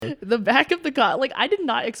The back of the cop, like, I did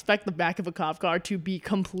not expect the back of a cop car to be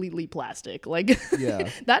completely plastic. Like, Yeah.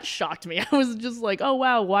 that shocked me. I was just like, oh,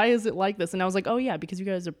 wow, why is it like this? And I was like, oh, yeah, because you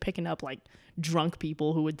guys are picking up, like, drunk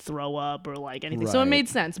people who would throw up or, like, anything. So it Right. made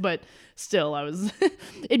sense, but still,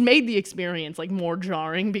 it made the experience, like, more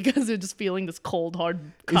jarring because it just feeling this cold, hard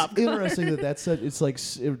cop It's car. interesting that that's such, it's like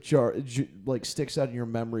like sticks out in your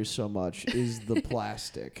memory so much is the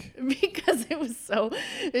plastic. Because it was so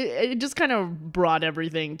it just kind of brought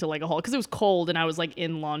everything to like a halt because it was cold and I was like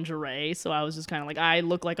in lingerie, so I was just kind of like, I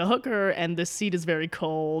look like a hooker and this seat is very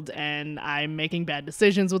cold and I'm making bad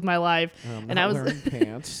decisions with my life. I'm And not I was wearing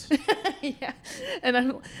pants. yeah, and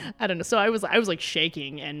I don't know, so I was like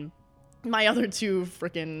shaking, and my other two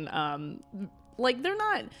freaking like they're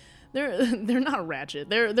not ratchet.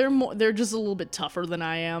 They're just a little bit tougher than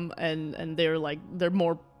I am, and they're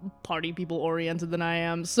more party people oriented than I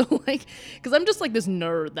am. So like, because I'm just like this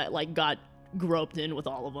nerd that like got groped in with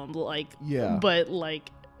all of them. Like, Yeah. But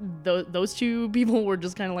like those two people were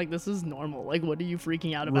just kind of like, this is normal. Like, what are you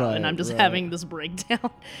freaking out about? And I'm just having this breakdown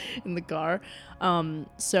in the car.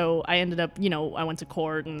 So I ended up, I went to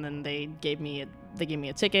court, and then they gave me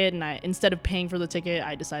a ticket, and instead of paying for the ticket,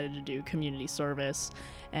 I decided to do community service.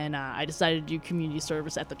 And I decided to do community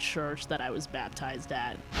service at the church that I was baptized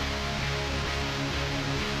at.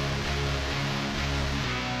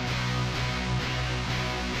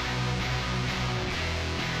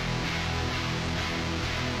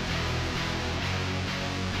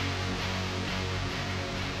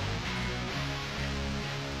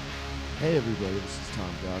 Hey everybody, this is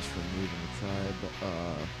Tom Goss from Leaving the Tribe,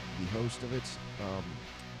 the host of it.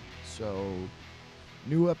 So,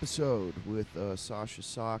 new episode with Sasha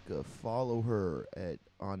Saka. Follow her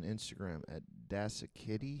on Instagram at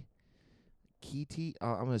Dasakitty.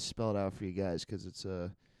 I'm going to spell it out for you guys because it's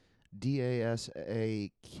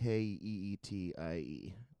Dasakeetie.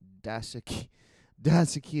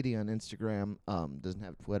 Dasakitty on Instagram. Doesn't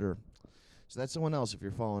have Twitter. So that's someone else if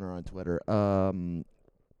you're following her on Twitter.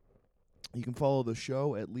 You can follow the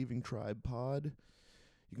show at Leaving Tribe Pod.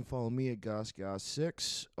 You can follow me at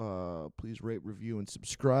GossGoss6. Please rate, review, and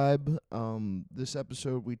subscribe. This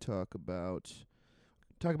episode we talk about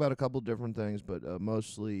a couple different things, but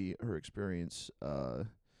mostly her experience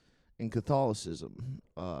in Catholicism,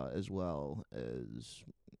 as well as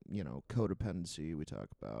codependency. We talk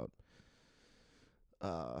about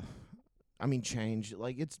change.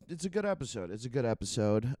 Like it's a good episode. It's a good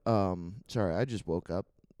episode. Sorry, I just woke up.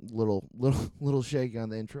 Little shaky on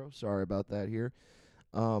the intro. Sorry about that here.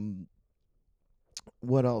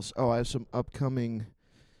 What else? Oh, I have some upcoming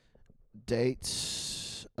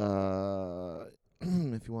dates. If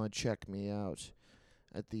you want to check me out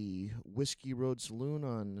at the Whiskey Road Saloon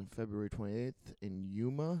on February 28th in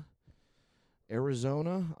Yuma,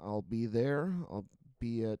 Arizona, I'll be there. I'll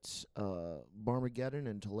be at Barmageddon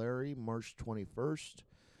in Tulare, March 21st.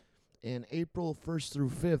 And April 1st through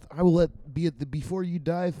 5th, I will be at the Before You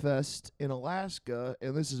Die Fest in Alaska,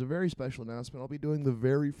 and this is a very special announcement. I'll be doing the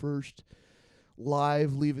very first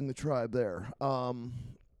live Leaving the Tribe there. I'm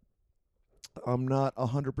not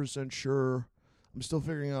 100% sure. I'm still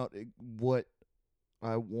figuring out what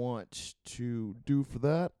I want to do for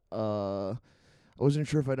that. I wasn't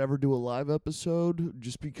sure if I'd ever do a live episode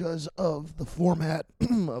just because of the format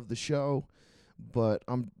of the show, but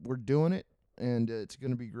we're doing it. And it's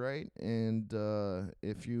going to be great. And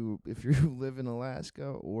if you live in Alaska,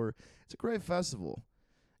 or it's a great festival,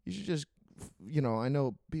 you should just, I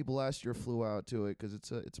know people last year flew out to it because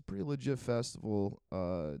it's a pretty legit festival.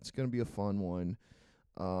 It's going to be a fun one.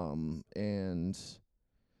 And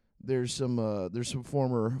there's some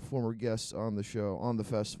former guests on the show on the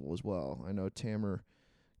festival as well. I know Tamer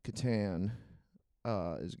Katan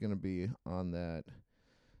is going to be on that,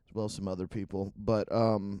 as well as some other people. But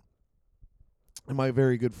and my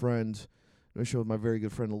very good friend, I show with my very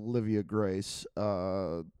good friend Olivia Grace.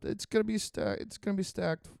 It's gonna be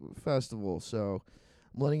stacked festival. So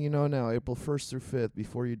I'm letting you know now. April 1st through 5th,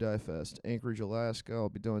 Before You Die Fest, Anchorage, Alaska. I'll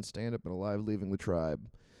be doing stand up and a live Leaving the Tribe.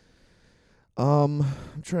 I'm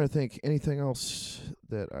trying to think anything else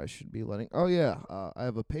that I should be letting. Oh yeah, I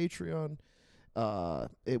have a Patreon.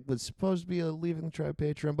 It was supposed to be a Leaving the Tribe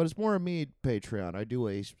Patreon, but it's more a me Patreon. I do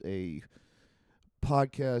a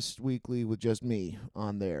podcast weekly with just me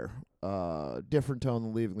on there. Different tone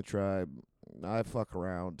than Leaving the Tribe. I fuck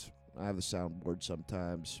around. I have the soundboard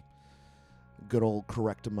sometimes. Good old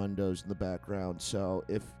Correctamundos in the background. So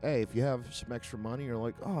if you have some extra money, you're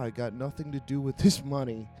like, oh, I got nothing to do with this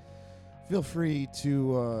money, feel free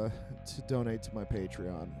to donate to my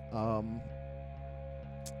Patreon. I'm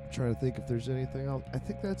trying to think if there's anything else. I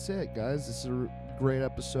think that's it, guys. This is a great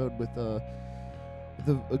episode with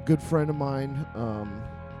with a good friend of mine.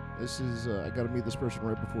 This is I got to meet this person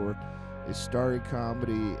right before they started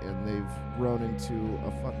comedy, and they've grown into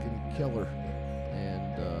a fucking killer,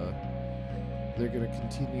 and they're gonna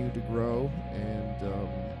continue to grow, and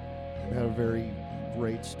had a very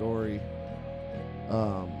great story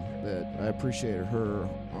that I appreciated her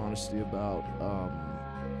honesty about.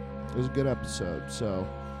 It was a good episode, so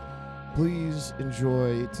please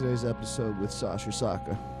enjoy today's episode with Sasha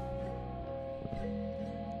Saka.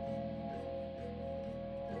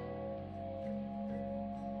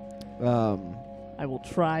 I will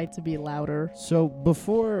try to be louder. So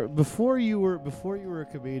before you were a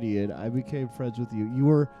comedian, I became friends with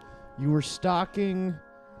you. You were stalking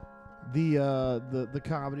the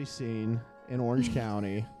comedy scene in Orange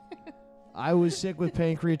County. I was sick with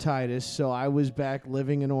pancreatitis, so I was back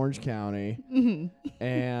living in Orange County.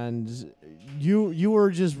 And you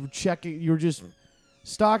were just checking. You were just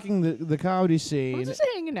stalking the comedy scene. I was just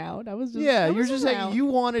hanging out. You're just like, you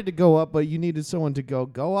wanted to go up, but you needed someone to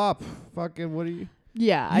go up. Fucking what do you?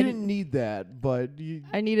 Yeah, I didn't need that, but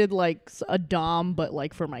I needed like a dom, but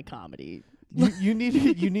like for my comedy. You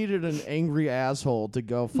needed an angry asshole to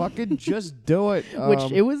go fucking just do it.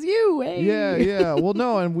 Which it was you, eh? Yeah. Well,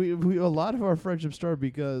 no, and we a lot of our friendship started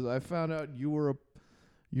because I found out you're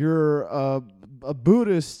a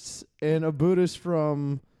Buddhist, and a Buddhist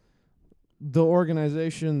from the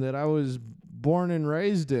organization that I was born and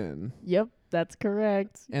raised in. Yep, that's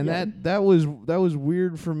correct. And that was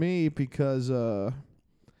weird for me because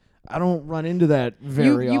I don't run into that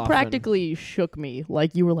very often. You practically shook me.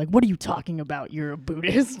 Like, you were like, what are you talking about? You're a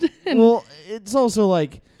Buddhist. Well, it's also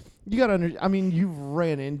like, you got to I mean, you've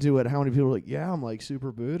ran into it. How many people are like, yeah, I'm like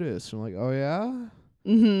super Buddhist. I'm like, oh, yeah?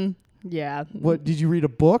 Mm-hmm. Yeah. What, did you read a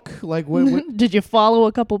book? Like, what did you follow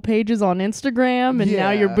a couple pages on Instagram and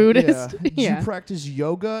now you're Buddhist? Yeah. Did you practice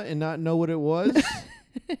yoga and not know what it was?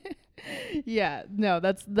 Yeah, no,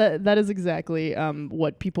 that is exactly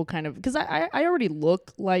what people kind of, because I already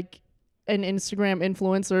look like an Instagram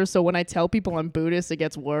influencer, so when I tell people I'm Buddhist, it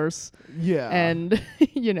gets worse. Yeah. And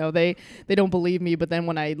they don't believe me, but then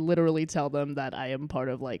when I literally tell them that I am part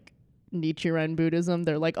of like Nichiren Buddhism,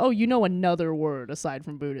 they're like, oh, you know another word aside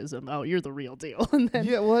from Buddhism. Oh, you're the real deal. And then,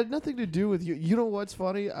 yeah, well, it had nothing to do with you. You know what's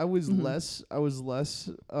funny? I was less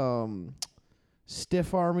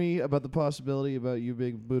stiff army about the possibility about you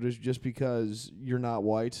being Buddhist just because you're not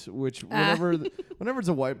white, which whenever it's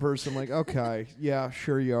a white person, I'm like, okay, yeah,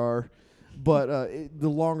 sure you are. But the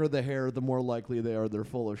longer the hair, the more likely they're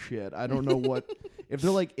full of shit. I don't know what if they're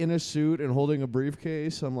like in a suit and holding a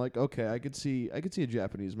briefcase. I'm like, okay, I could see a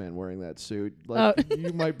Japanese man wearing that suit. Like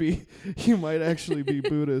you might actually be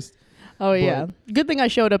Buddhist. Oh, yeah. Good thing I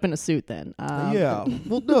showed up in a suit then. Yeah.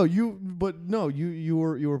 Well, no, you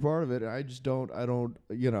were part of it. I don't.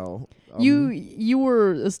 You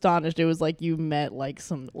were astonished. It was like you met like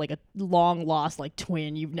a long lost like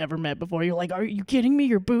twin you've never met before. You're like, are you kidding me?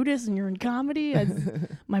 You're Buddhist and you're in comedy?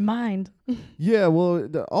 My mind. Yeah. Well,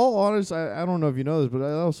 all honest, I don't know if you know this, but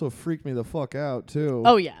it also freaked me the fuck out too.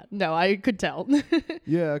 Oh yeah. No, I could tell.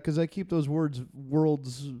 Yeah, because I keep those worlds.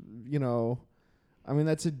 I mean,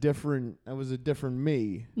 that was a different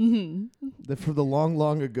me. Mm-hmm. From the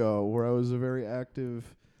long ago, where I was a very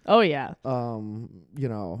active. Oh yeah. Buddhist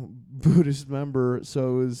member.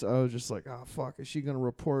 So I was just like, oh fuck, is she gonna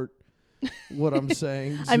report what I'm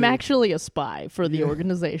saying? I'm actually a spy for the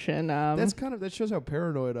organization. That shows how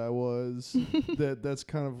paranoid I was. That's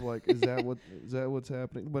kind of like, is that what's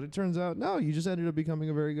happening? But it turns out, no, you just ended up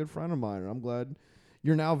becoming a very good friend of mine, and I'm glad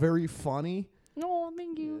you're now very funny. No,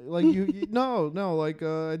 thank you. Like like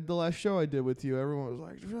the last show I did with you, everyone was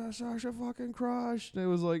like, Sasha fucking crushed. And it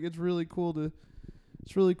was like, it's really cool to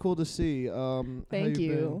see. Thank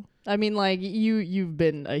you. I mean, like you've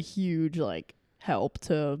been a huge like help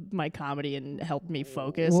to my comedy and helped me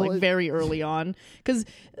focus very early on, because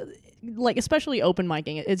like especially open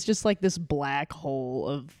micing, it's just like this black hole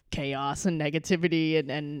of chaos and negativity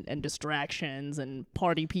and distractions and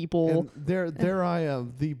party people. And there I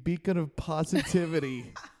am, the beacon of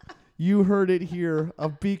positivity. You heard it here, a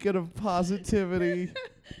beacon of positivity.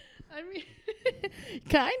 I mean,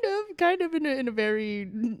 kind of in a very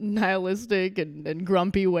nihilistic and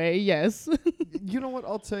grumpy way, yes. You know what?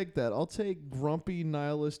 I'll take that. I'll take grumpy,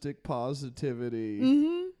 nihilistic positivity.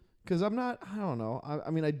 Mm-hmm. Because I don't know.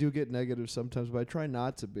 I mean, I do get negative sometimes, but I try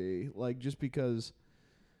not to be. Like, just because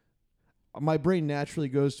my brain naturally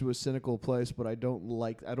goes to a cynical place, but I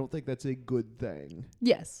don't think that's a good thing.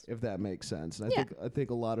 Yes. If that makes sense. And I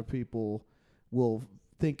think a lot of people will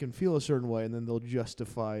think and feel a certain way, and then they'll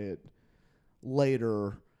justify it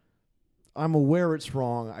later I'm aware it's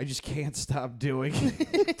wrong. I just can't stop doing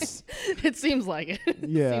it. It seems like it.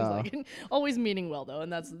 Yeah. Seems like it. Always meaning well though,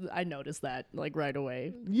 and I noticed that like right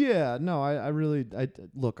away. Yeah, no, I really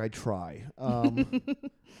look, I try.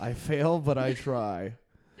 I fail, but I try.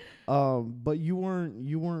 But you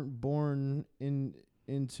weren't born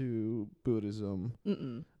into Buddhism.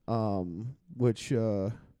 Which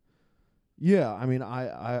yeah, I mean,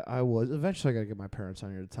 I was. Eventually I got to get my parents on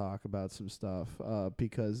here to talk about some stuff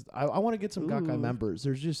because I want to get some Gakkai members.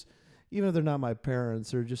 There's just, even if they're not my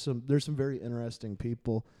parents, there's some very interesting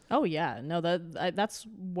people. Oh yeah, no, that's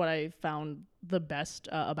what I found the best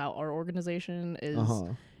about our organization is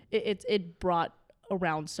it brought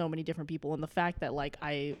around so many different people, and the fact that like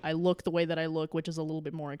I look the way that I look, which is a little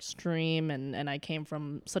bit more extreme, and I came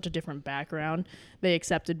from such a different background, they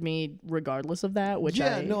accepted me regardless of that, which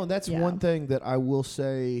that's one thing that I will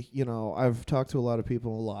say. You know, I've talked to a lot of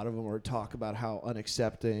people, and a lot of them talk about how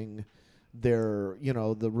unaccepting their, you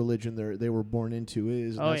know, the religion they were born into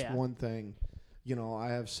is, and that's one thing. You know,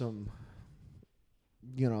 I have some,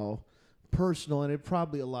 you know, personal, and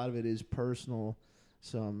a lot of it is personal,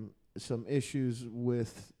 some issues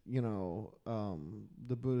with, you know,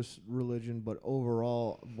 the Buddhist religion, but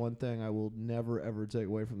overall, one thing I will never ever take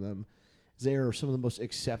away from them is they are some of the most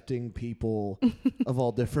accepting people of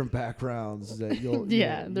all different backgrounds that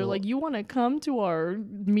they're like, you want to come to our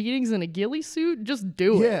meetings in a ghillie suit? Just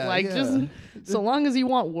do it. Like, just so long as you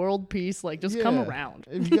want world peace, like, just come around.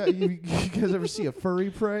 You guys ever see a furry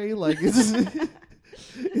pray? Like,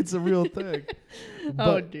 it's a real thing.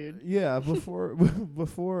 But, dude. Yeah, before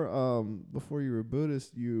you were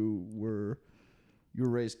Buddhist, you were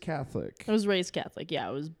raised Catholic. I was raised Catholic. Yeah,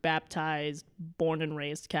 I was baptized, born and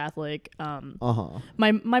raised Catholic.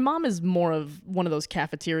 My mom is more of one of those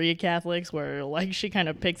cafeteria Catholics where like she kind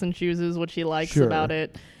of picks and chooses what she likes about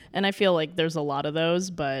it. And I feel like there's a lot of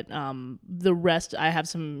those, but the rest, I have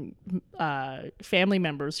some family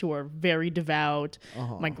members who are very devout.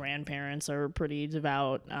 My grandparents are pretty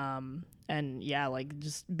devout. And yeah, like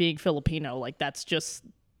just being Filipino, like that's just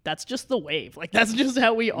the wave. Like that's just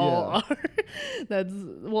how we all are.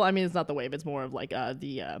 I mean, it's not the wave. It's more of like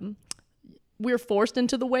we're forced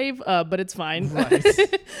into the wave, but it's fine. Right.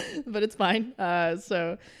 But it's fine.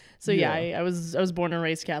 So yeah, I was born and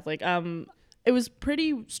raised Catholic. It was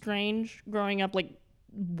pretty strange growing up like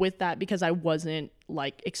with that because I wasn't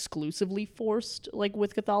like exclusively forced like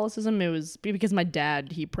with Catholicism. It was because my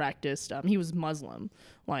dad, he practiced, he was Muslim,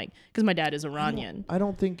 like because my dad is Iranian. I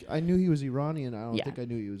don't think I knew he was Iranian. I don't think I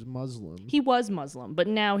knew he was Muslim. He was Muslim, but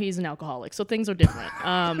now he's an alcoholic, so things are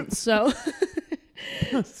different. So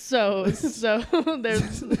there's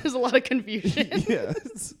a lot of confusion.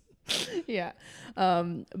 Yes. Yeah.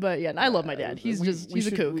 But yeah, I love my dad. He's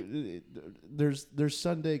a kook. There's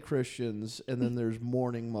Sunday Christians and then there's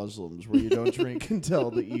morning Muslims where you don't drink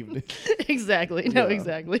until the evening. Exactly. No,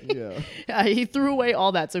 exactly. Yeah. He threw away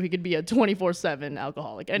all that so he could be a 24/7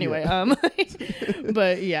 alcoholic. Anyway,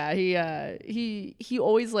 but yeah, he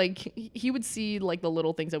always like he would see like the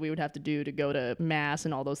little things that we would have to do to go to mass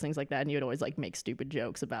and all those things like that, and he would always like make stupid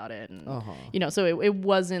jokes about it, and you know, so it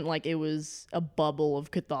wasn't like it was a bubble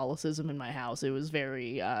of Catholicism in my house. It was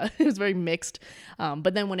very mixed.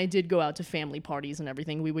 But then when I did go out to family parties and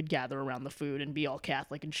everything, we would gather around the food and be all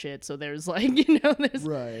Catholic and shit. So there's like, you know, there's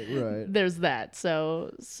right. There's that.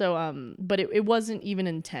 So but it wasn't even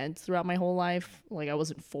intense throughout my whole life. Like I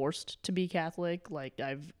wasn't forced to be Catholic. Like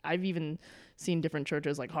I've even seen different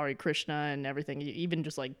churches like Hare Krishna and everything. Even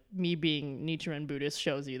just like me being Nichiren Buddhist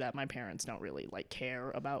shows you that my parents don't really like care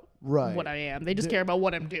about what I am. They just care about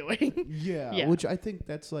what I'm doing. Yeah, which I think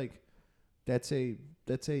that's a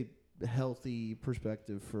healthy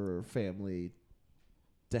perspective for family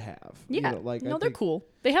to have. Yeah, you know, like no, they're cool.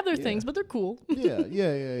 They have their things, but they're cool.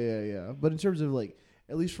 Yeah. But in terms of like,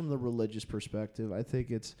 at least from the religious perspective, I think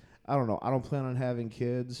it's, I don't know. I don't plan on having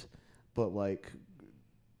kids, but like,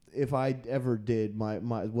 if I ever did, my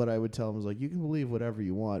what I would tell them is like, you can believe whatever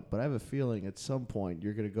you want, but I have a feeling at some point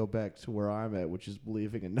you're going to go back to where I'm at, which is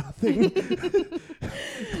believing in nothing,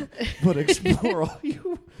 but explore all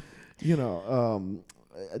you know.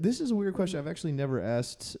 This is a weird question. I've actually never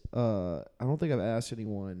asked. I don't think I've asked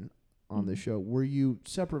anyone on this show. Were you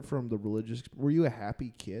separate from the religious? Were you a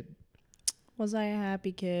happy kid? Was I a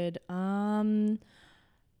happy kid? To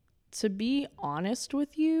be honest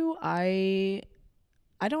with you, I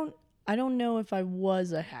don't know if I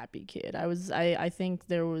was a happy kid. I think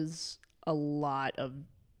there was a lot of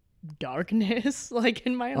darkness like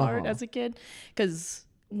in my heart as a kid, because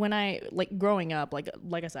when I like growing up, like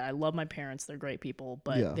I said, I love my parents. They're great people,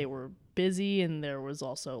 but they were busy, and there was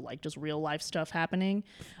also like just real life stuff happening.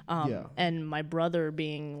 And my brother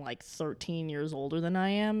being like 13 years older than I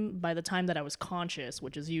am, by the time that I was conscious,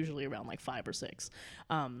 which is usually around like 5 or 6,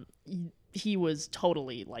 he was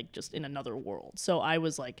totally like just in another world. So I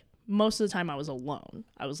was like, most of the time I was alone.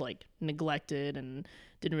 I was like neglected and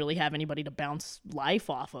didn't really have anybody to bounce life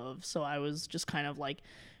off of. So I was just kind of like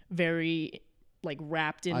very like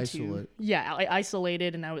wrapped into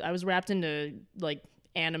isolated, and I was wrapped into like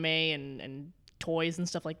anime and toys and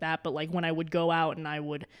stuff like that. But like when I would go out and I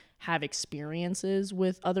would have experiences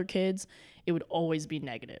with other kids, it would always be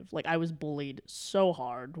negative. Like I was bullied so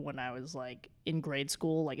hard when I was like in grade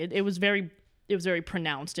school. Like it was very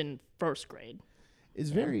pronounced in first grade. It's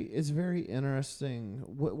very interesting.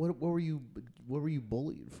 What were you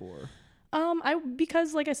bullied for?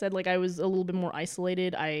 Because like I said, like I was a little bit more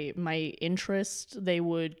isolated. My interests, they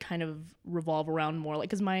would kind of revolve around more like,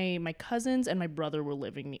 because my cousins and my brother were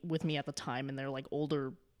living with me at the time, and they're like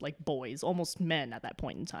older, like boys, almost men at that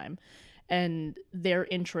point in time, and their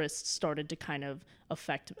interests started to kind of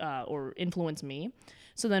affect or influence me.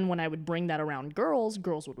 So then when I would bring that around girls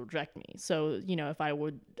would reject me. So, you know, if I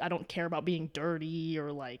don't care about being dirty,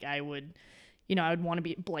 or like I would want to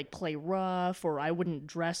be like play rough, or I wouldn't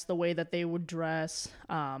dress the way that they would dress.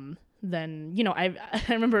 Then, you know, I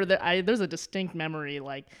remember that there's a distinct memory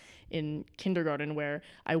like in kindergarten where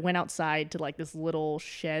I went outside to like this little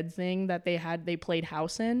shed thing that they played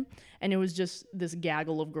house in, and it was just this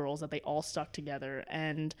gaggle of girls that they all stuck together.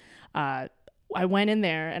 And I went in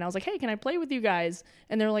there and I was like, hey, can I play with you guys?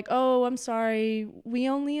 And they're like, oh, I'm sorry, we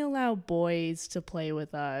only allow boys to play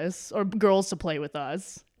with us, or girls to play with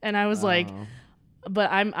us. And I was like, but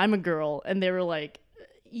I'm a girl. And they were like,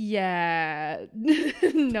 yeah,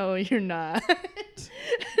 no, you're not.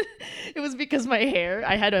 It was because my hair,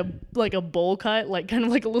 I had a bowl cut, like kind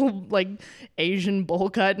of like a little like Asian bowl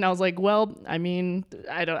cut. And I was like, well, I mean,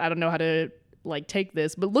 I don't know how to like take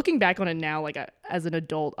this. But looking back on it now, like as an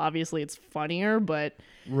adult, obviously it's funnier, but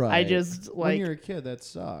I just like, when you're a kid, that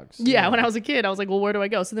sucks. Yeah, when I was a kid, I was like, well, where do I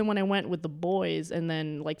go? So then when I went with the boys, and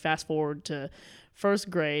then like fast forward to first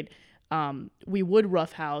grade, we would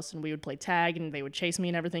roughhouse and we would play tag, and they would chase me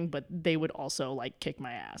and everything, but they would also like kick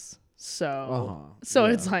my ass. So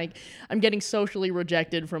it's like I'm getting socially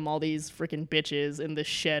rejected from all these freaking bitches in this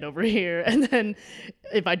shed over here, and then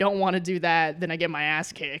if I don't want to do that, then I get my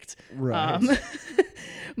ass kicked. Right.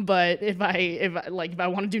 But if I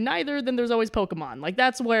want to do neither, then there's always Pokemon. Like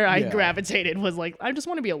that's where I gravitated, was like I just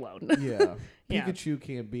want to be alone. Yeah. Pikachu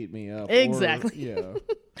can't beat me up. Exactly.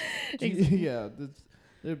 Yeah.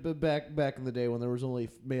 But back in the day when there was only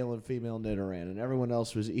male and female Nidoran and everyone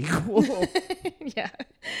else was equal. Yeah,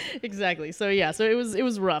 exactly. So it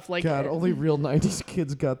was rough. Like God, only real 90s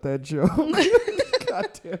kids got that joke.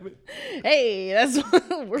 God damn it. Hey,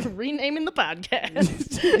 we're renaming the podcast.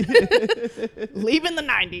 Leaving the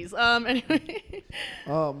 90s. Anyway.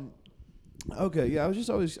 Okay, yeah, I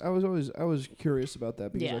was curious about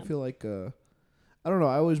that because I feel like I don't know.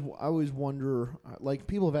 I always wonder. Like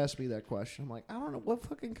people have asked me that question. I'm like, I don't know what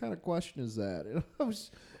fucking kind of question is that. And I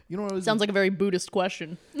was, sounds like a very Buddhist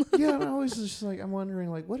question. Yeah, and I was just like, I'm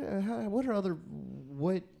wondering like what are other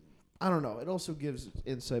what. I don't know. It also gives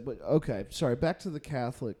insight, but okay. Sorry. Back to the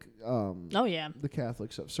Catholic. The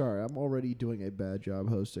Catholic stuff. Sorry, I'm already doing a bad job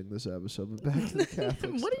hosting this episode. But back to the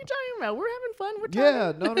Catholic. What are you talking about? We're having fun. We're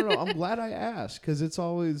talking. No. I'm glad I asked because it's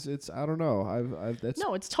I don't know.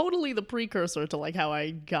 No, it's totally the precursor to like how I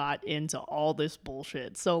got into all this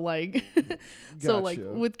bullshit. So like,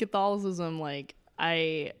 with Catholicism, like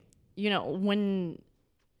when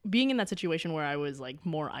being in that situation where I was like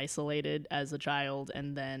more isolated as a child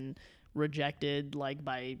and then rejected like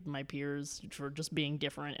by my peers for just being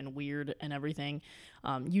different and weird and everything,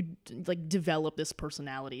 you like develop this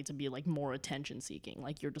personality to be like more attention seeking.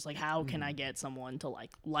 Like you're just like, how can I get someone to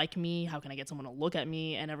like me? How can I get someone to look at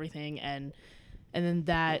me and everything? And then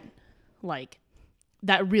that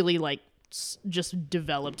really like just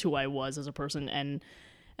developed who I was as a person. And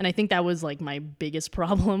I think that was like my biggest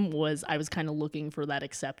problem, was I was kind of looking for that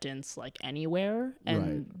acceptance like anywhere.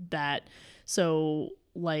 And so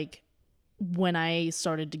like when I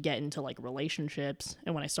started to get into like relationships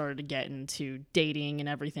and when I started to get into dating and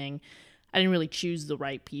everything, I didn't really choose the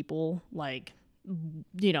right people. Like,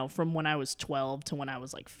 from when I was 12 to when I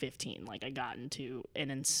was like 15, like I got into an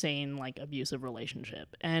insane like abusive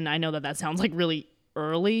relationship. And I know that sounds like really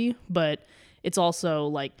early, but it's also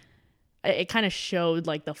like, it kind of showed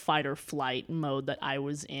like the fight or flight mode that I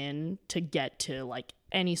was in to get to like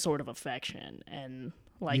any sort of affection. And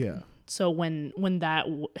like, so when that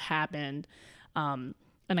happened,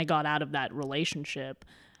 I got out of that relationship,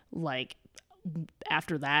 like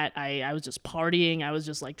after that I was just partying. I was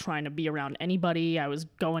just like trying to be around anybody. I was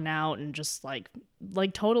going out and just like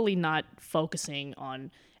totally not focusing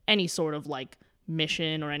on any sort of like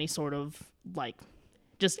mission or any sort of like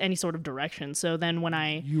just any sort of direction. So then when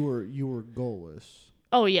you were goalless.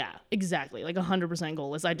 Oh yeah, exactly. Like 100%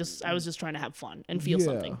 goalless. I was just trying to have fun and feel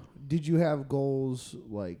something. Did you have goals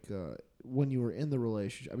like when you were in the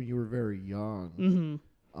relationship? I mean, you were very young.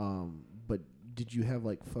 But did you have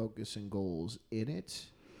like focus and goals in it?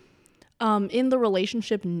 In the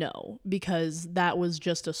relationship, no, because that was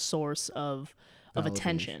just a source of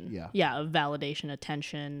attention. Of validation,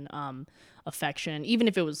 attention, affection, even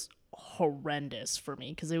if it was horrendous for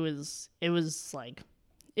me, because it was like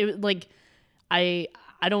I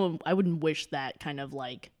wouldn't wish that kind of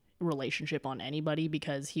like relationship on anybody,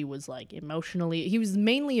 because he was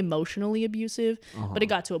mainly emotionally abusive, but it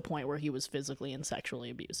got to a point where he was physically and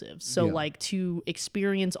sexually abusive. So like to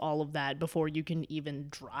experience all of that before you can even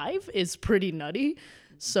drive is pretty nutty.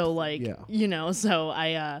 So like, so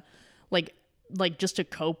I like just to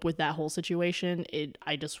cope with that whole situation,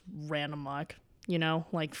 I just ran amok.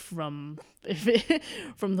 Like from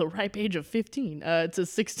the ripe age of 15 to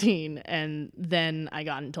 16, and then I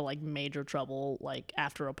got into like major trouble like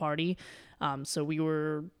after a party. So we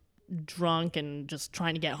were drunk and just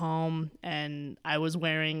trying to get home, and I was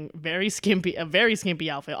wearing a very skimpy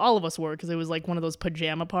outfit. All of us were, because it was like one of those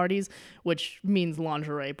pajama parties, which means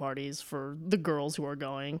lingerie parties for the girls who are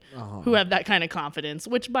going, who have that kind of confidence.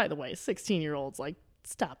 Which, by the way, 16-year-olds like.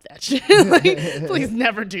 Stop that shit. Like, please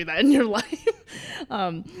never do that in your life.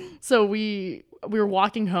 So we were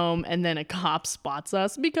walking home, and then a cop spots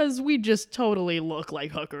us because we just totally look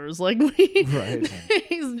like hookers. Like he's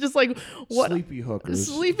just like, what? Sleepy hookers,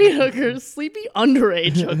 sleepy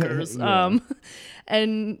underage hookers.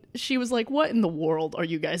 And she was like, what in the world are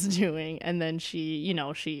you guys doing? And then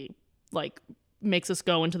she like makes us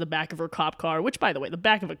go into the back of her cop car, which, by the way, the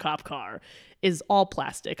back of a cop car is all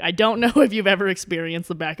plastic. I don't know if you've ever experienced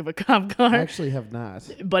the back of a cop car. I actually have not.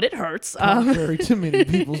 But it hurts. Contrary to many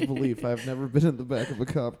people's belief, I've never been in the back of a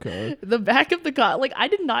cop car. The back of the car, like, I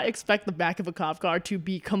did not expect the back of a cop car to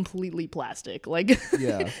be completely plastic. Like,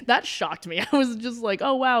 that shocked me. I was just like,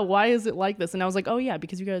 oh, wow, why is it like this? And I was like, oh, yeah,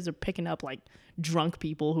 because you guys are picking up, like, drunk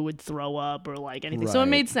people who would throw up or like anything. So it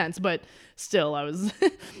made sense, but still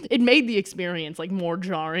it made the experience like more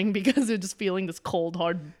jarring, because it just feeling this cold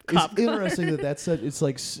hard cop car. Interesting that's such, it's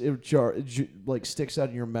like like sticks out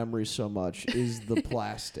in your memory so much is the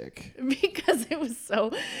plastic. Because it was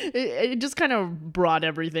it just kind of brought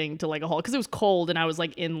everything to like a halt, because it was cold and I was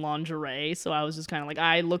like in lingerie, so I was just kind of like,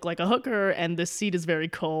 I look like a hooker and this seat is very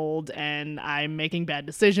cold and I'm making bad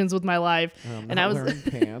decisions with my life. And I was wearing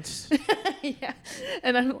pants. Yeah.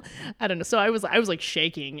 And I don't know. So I was like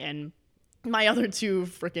shaking, and my other two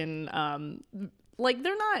freaking like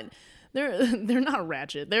they're not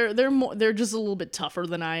ratchet. They're just a little bit tougher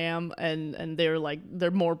than I am, and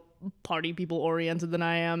they're more party people oriented than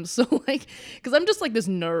I am. So like, cuz I'm just like this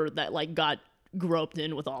nerd that like got groped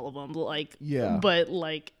in with all of them, like, but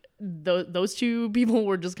like those two people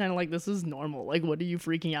were just kind of like, this is normal, like, what are you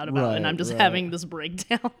freaking out about? And I'm just having this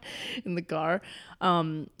breakdown in the car.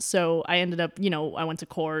 So I ended up, I went to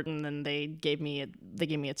court, and then they gave me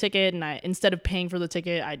a ticket, and instead of paying for the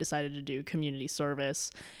ticket, I decided to do community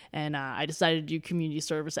service. And I decided to do community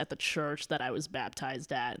service at the church that I was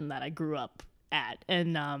baptized at and that I grew up at.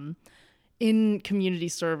 And in community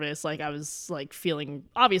service, like, I was like feeling,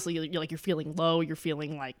 obviously you're feeling low, you're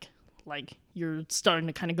feeling like you're starting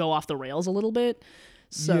to kind of go off the rails a little bit.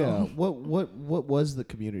 So what was the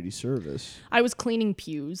community service? I was cleaning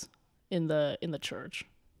pews in the church.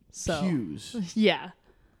 So pews. Yeah.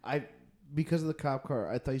 Because of the cop car,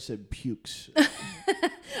 I thought you said pukes.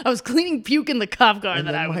 I was cleaning puke in the cop car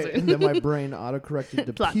that I was in. And then my brain autocorrected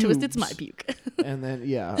to plot twist, it's my puke. And then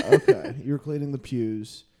okay, you're cleaning the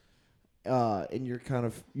pews, and you're kind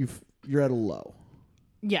of you're at a low.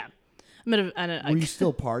 Yeah. Were you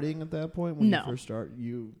still partying at that point when No. you first started?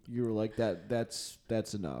 You were like that's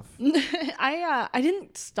enough. I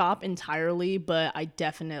didn't stop entirely, but I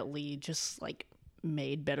definitely just like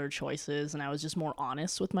made better choices, and I was just more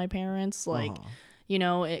honest with my parents, like,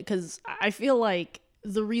 because I feel like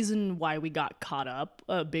the reason why we got caught up,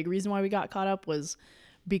 a big reason why we got caught up, was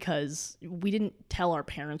because we didn't tell our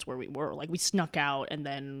parents where we were. Like, we snuck out and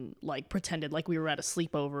then like pretended like we were at a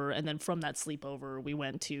sleepover, and then from that sleepover we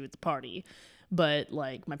went to the party. But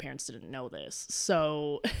like, my parents didn't know this,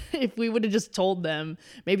 so if we would have just told them,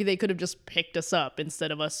 maybe they could have just picked us up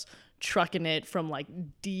instead of us trucking it from like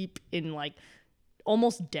deep in like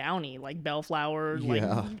almost Downey, like Bellflower,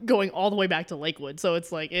 Yeah. like going all the way back to Lakewood. So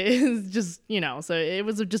it's like, it's just, so it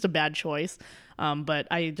was just a bad choice. But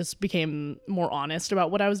I just became more honest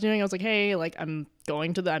about what I was doing. I was like, hey, like I'm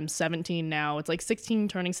 17 now. It's like 16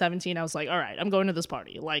 turning 17. I was like, all right, I'm going to this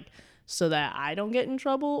party. Like, so that I don't get in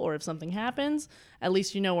trouble, or if something happens, at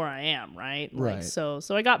least you know where I am, right? Right. Like, so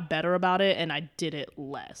I got better about it, and I did it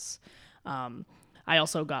less. I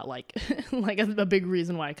also got like like a big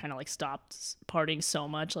reason why I kind of like stopped partying so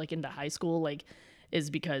much like into high school is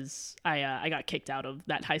because I got kicked out of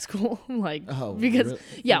that high school because really?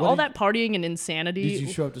 yeah, What all did- that partying and insanity. Did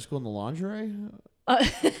you show up to school in the lingerie?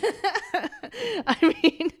 I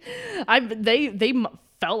mean, they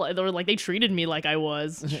felt like they treated me like I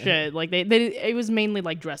was shit. Like they it was mainly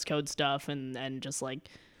like dress code stuff and just like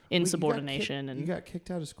insubordination. You got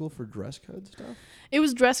kicked out of school for dress code stuff? It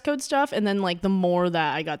was dress code stuff, and then like the more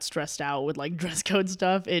that I got stressed out with like dress code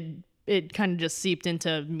stuff, it kind of just seeped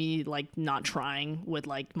into me like not trying with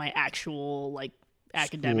like my actual like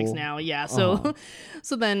academics School. now. Yeah. So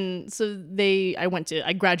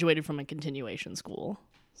I graduated from a continuation school.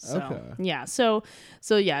 So, Okay. yeah. So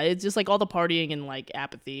yeah, it's just like all the partying and like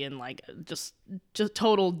apathy and like just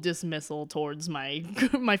total dismissal towards my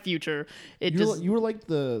my future. You were like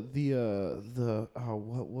the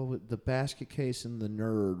basket case and the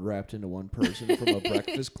nerd wrapped into one person from a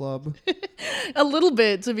Breakfast Club. a little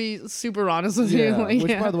bit, to be super honest with you. Like,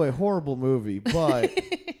 Which by the way, horrible movie, but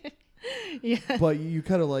yeah. but you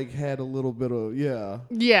kind of like had a little bit of Yeah,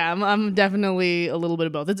 I'm definitely a little bit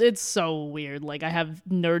of both. It's so weird. Like I have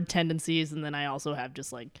nerd tendencies, and then I also have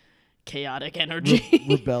just like chaotic energy.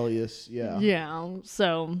 rebellious. Yeah. Yeah.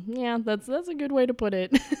 So yeah, that's a good way to put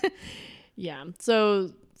it. Yeah.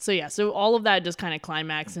 So all of that just kind of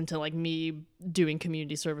climaxed into like me doing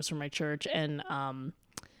community service for my church, and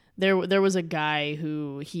there was a guy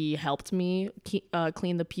who he helped me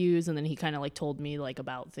clean the pews, and then he kind of like told me like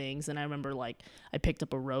about things. And I remember like I picked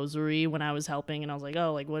up a rosary when I was helping, and I was like,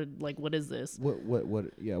 oh, what is this?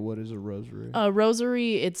 What is a rosary? A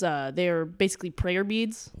rosary, it's they're basically prayer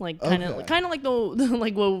beads, like kind of like the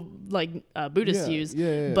like what Buddhists use,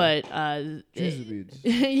 but Juzu beads.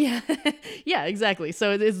 yeah, exactly.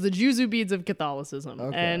 So it's the Juzu beads of Catholicism,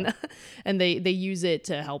 and they use it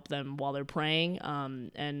to help them while they're praying,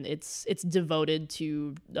 and it's devoted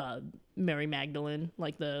to Mary Magdalene,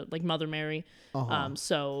 like Mother Mary.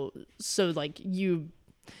 So like you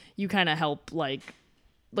kind of help like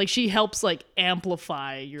she helps like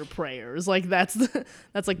amplify your prayers. Like that's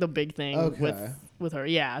like the big thing with her.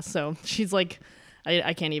 Yeah. So she's like,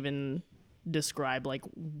 I can't even describe like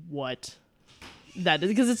what that is,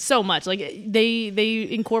 because it's so much. Like they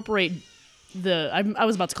incorporate I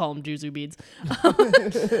was about to call them Juzu beads.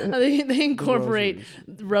 they incorporate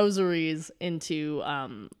rosaries into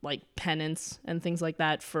like penance and things like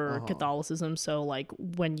that for Catholicism. So like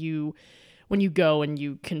when you go and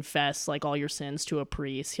you confess like all your sins to a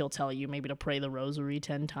priest, he'll tell you maybe to pray the rosary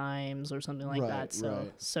 10 times or something like that.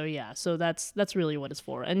 So yeah, so that's really what it's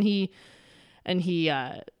for. And he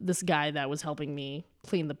this guy that was helping me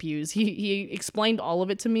clean the pews, he explained all of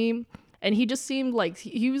it to me. And he just seemed like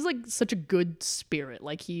he was like such a good spirit.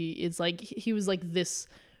 Like he was like this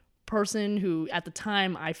person who at the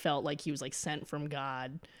time I felt like he was like sent from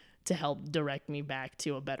God to help direct me back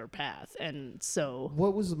to a better path. And so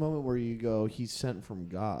what was the moment where you go, he's sent from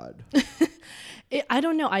God? I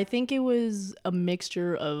don't know. I think it was a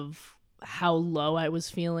mixture of how low I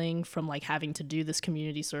was feeling from like having to do this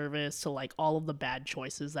community service to like all of the bad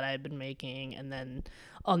choices that I had been making. And then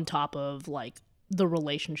on top of like the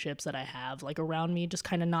relationships that I have like around me just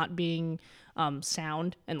kind of not being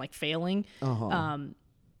sound and like failing.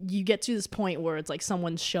 You get to this point where it's like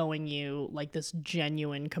someone's showing you like this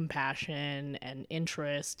genuine compassion and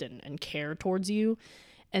interest and care towards you,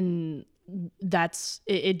 and that's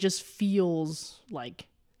it just feels like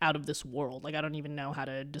out of this world. Like I don't even know how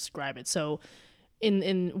to describe it. So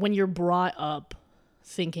in when you're brought up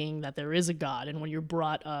thinking that there is a God, and when you're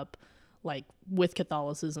brought up like with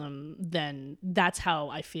Catholicism, then that's how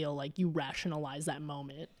I feel like you rationalize that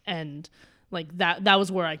moment. And like that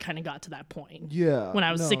was where I kind of got to that point. Yeah. When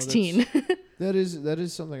I was 16. That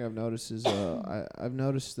is something I've noticed is I've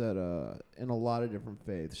noticed that in a lot of different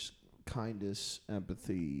faiths, kindness,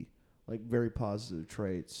 empathy, like very positive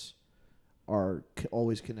traits are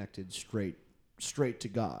always connected straight to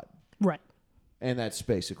God. Right. And that's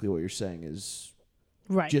basically what you're saying is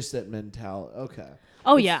right. Just that mentality. Okay.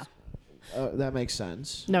 Oh yeah. That makes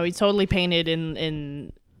sense. No, he's totally painted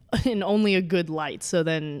in only a good light. So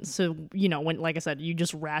you know, when, like I said, you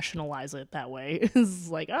just rationalize it that way. It's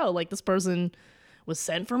like, oh, like this person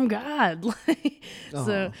sent from God. Like,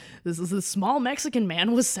 so this small Mexican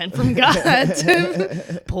man was sent from God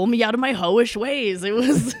to pull me out of my hoish ways. It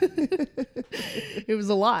was it was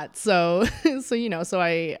a lot. So so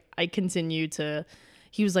I continue to.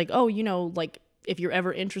 He was like, oh, like if you're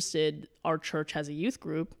ever interested, our church has a youth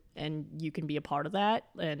group. And you can be a part of that.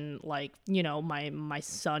 And like, my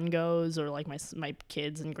son goes, or like my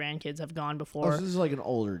kids and grandkids have gone before. Oh, so this is like an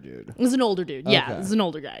older dude. This is an older dude. Yeah, Okay. this is an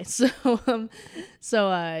older guy. So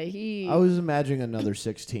he I was imagining another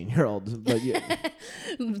 16-year-old, but yeah.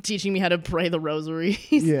 teaching me how to pray the rosary.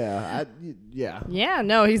 yeah. Yeah,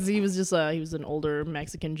 no, he was just he was an older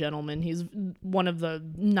Mexican gentleman. He's one of the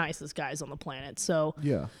nicest guys on the planet. So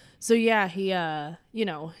yeah,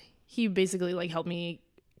 he basically like helped me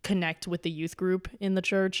connect with the youth group in the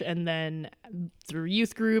church, and then through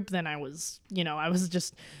youth group then I was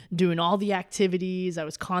just doing all the activities. I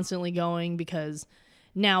was constantly going, because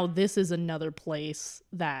now this is another place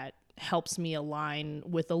that helps me align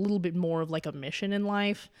with a little bit more of like a mission in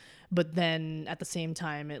life, but then at the same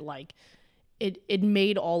time it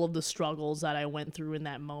made all of the struggles that I went through in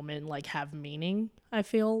that moment like have meaning. I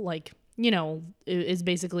feel like it's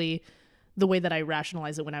basically the way that I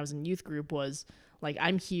rationalized it when I was in youth group was like,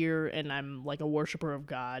 I'm here and I'm like a worshiper of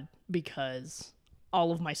God because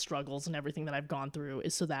all of my struggles and everything that I've gone through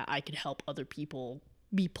is so that I could help other people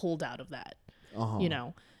be pulled out of that,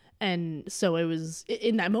 And so it was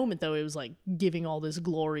in that moment, though, it was like giving all this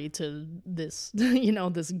glory to this,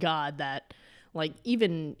 this God that like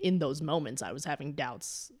even in those moments I was having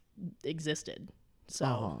doubts existed.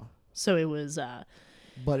 So it was.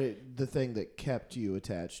 But the thing that kept you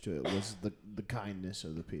attached to it was the kindness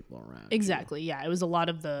of the people around. Exactly. Yeah. It was a lot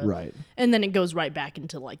of the. Right. And then it goes right back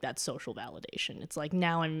into like that social validation. It's like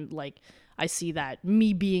now I'm like, I see that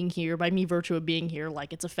me being here, by me virtue of being here,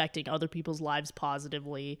 like it's affecting other people's lives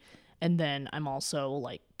positively. And then I'm also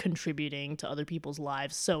like contributing to other people's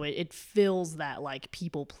lives. So it fills that like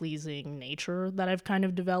people pleasing nature that I've kind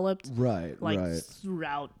of developed. Right. Like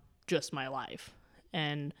throughout just my life.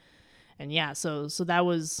 And yeah, so that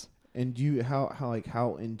was. And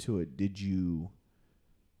how into it did you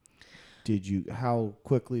how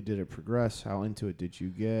quickly did it progress? How into it did you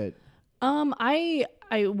get? I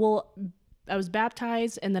was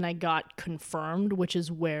baptized and then I got confirmed, which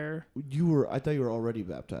is where I thought you were already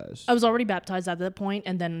baptized. I was already baptized at that point,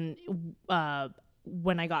 and then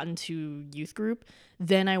when I got into youth group,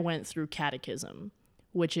 then I went through catechism,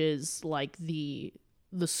 which is like the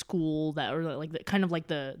school that, or like the kind of like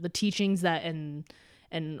the teachings that and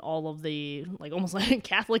all of the like almost like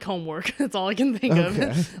Catholic homework. That's all I can think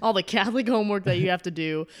of. All the Catholic homework that you have to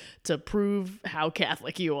do to prove how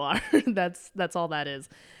Catholic you are. That's all that is.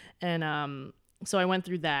 And so I went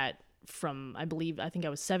through that from, I think I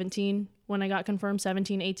was 17 when I got confirmed,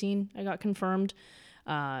 17, 18, I got confirmed.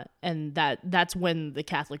 And that's when the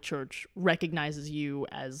Catholic Church recognizes you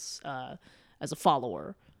as a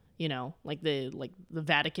follower. Like the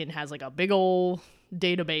Vatican has like a big old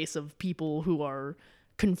database of people who are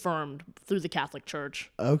confirmed through the Catholic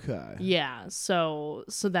Church. Okay. Yeah. So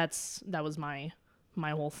that was my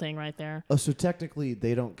whole thing right there. Oh, so technically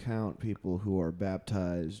they don't count people who are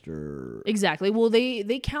baptized or... Exactly. Well,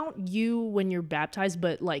 they count you when you're baptized,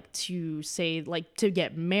 but like to say like to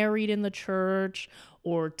get married in the church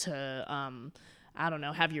or to I don't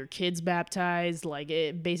know, have your kids baptized, like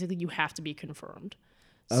basically you have to be confirmed.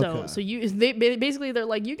 So they're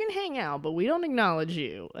like, you can hang out, but we don't acknowledge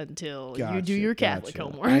you until you do your Catholic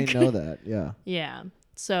homework. I know that. Yeah. Yeah.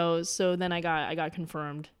 So then I got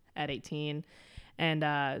confirmed at 18,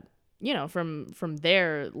 and from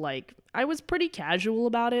there, like I was pretty casual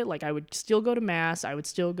about it. Like I would still go to mass, I would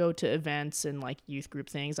still go to events and like youth group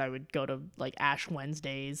things. I would go to like Ash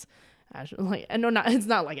Wednesdays. It's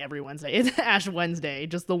not like every Wednesday. It's Ash Wednesday,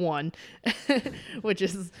 just the one, which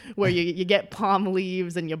is where you get palm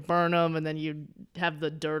leaves and you burn them, and then you have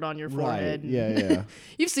the dirt on your forehead. Right. Yeah.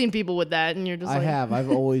 You've seen people with that, and you're just. I have.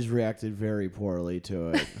 I've always reacted very poorly to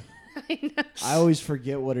it. I know. I always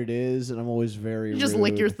forget what it is, and I'm always very. You just rude.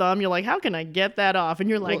 lick your thumb. You're like, how can I get that off? And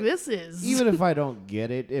you're like, this is. Even if I don't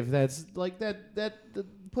get it, if that's like that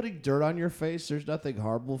putting dirt on your face, there's nothing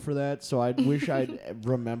horrible for that. So I wish I'd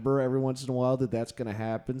remember every once in a while that that's gonna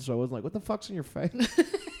happen. So I wasn't like, what the fuck's in your face?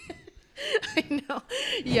 I know.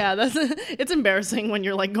 Yeah, it's embarrassing when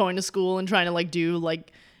you're like going to school and trying to like do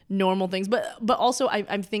like normal things, but also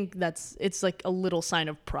I think it's like a little sign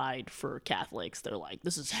of pride for Catholics. They're like,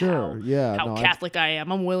 this is how Catholic I am.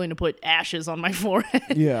 I'm willing to put ashes on my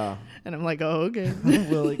forehead. Yeah. And I'm like, oh, okay. I'm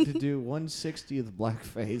willing to do 1/60th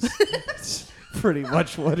blackface. It's pretty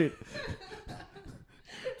much what it.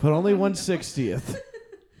 But only 1/60th.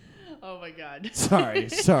 Oh my God. God.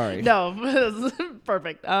 Sorry. No, this is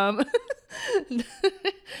perfect. This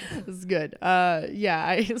is good.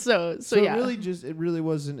 Yeah. So yeah. It really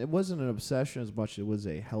wasn't an obsession as much. It was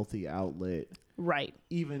a healthy outlet. Right.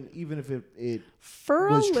 Even if it For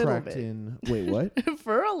was a little tracked bit. in. Wait, what?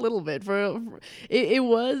 For a little bit. It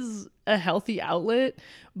was a healthy outlet,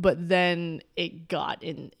 but then it got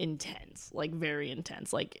intense, like very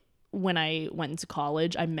intense. Like when I went to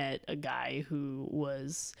college, I met a guy who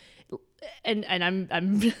was, and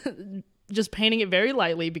I'm just painting it very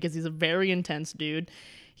lightly because he's a very intense dude.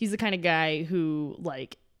 He's the kind of guy who,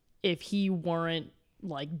 like, if he weren't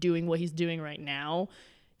like doing what he's doing right now,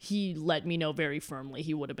 he let me know very firmly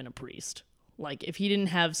he would have been a priest. Like, if he didn't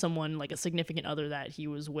have someone, like a significant other that he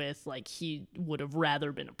was with, like, he would have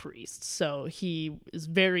rather been a priest. So he is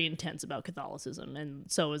very intense about Catholicism, and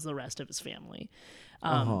so is the rest of his family.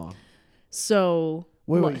 So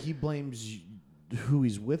Wait, he blames who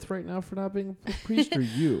he's with right now for not being a priest, or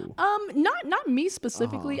you? Not me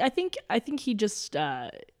specifically. I think he just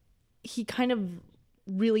he kind of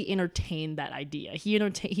really entertained that idea.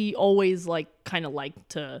 He always like kind of liked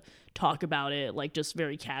to talk about it, like just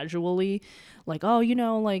very casually, like, oh, you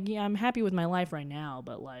know, like, yeah, I'm happy with my life right now,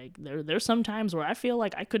 but like there's some times where I feel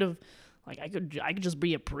like I could just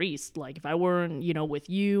be a priest, like if I weren't, you know, with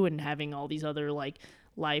you and having all these other like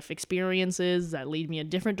life experiences that lead me a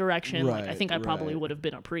different direction. Like I think I probably would have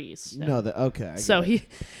been a priest. Okay.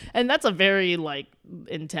 And that's a very like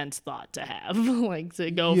intense thought to have, like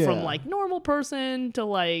to go from like normal person to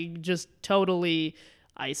like just totally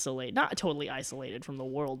not totally isolated from the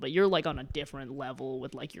world, but you're like on a different level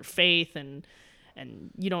with like your faith, and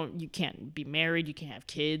you can't be married, you can't have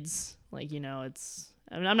kids, like, you know,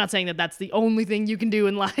 I'm not saying that that's the only thing you can do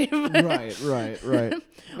in life. Right.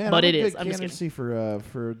 Man, but it is. is. I'm just kidding.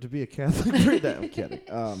 For to be a Catholic. I'm kidding.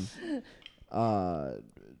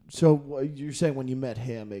 So you're saying when you met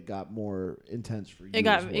him, it got more intense for you? It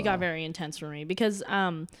got very intense for me because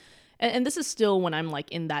and this is still when I'm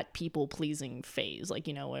like in that people pleasing phase, like,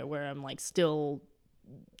 you know, where I'm like still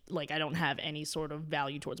like I don't have any sort of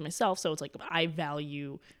value towards myself, so it's like I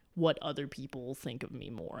value what other people think of me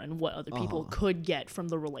more and what other people could get from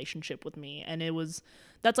the relationship with me. And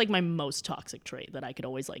that's like my most toxic trait that I could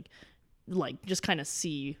always like just kind of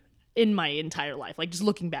see in my entire life, like just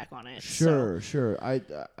looking back on it. Sure.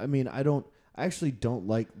 I mean, I actually don't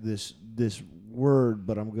like this word,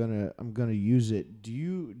 but I'm gonna use it. Do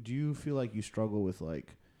you feel like you struggle with,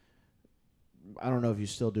 like, I don't know if you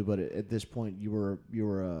still do, but at this point you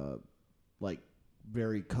were like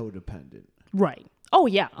very codependent? Right. Oh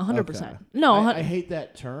yeah, 100%. Okay. No, I hate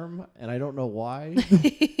that term, and I don't know why.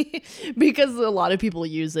 Because a lot of people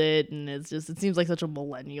use it, and it seems like such a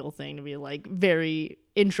millennial thing to be like very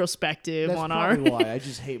introspective. That's probably why I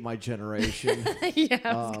just hate my generation. Yeah,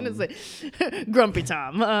 I was gonna say Grumpy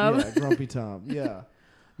Tom. Yeah, Grumpy Tom. Yeah,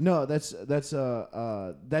 no, that's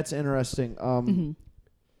interesting.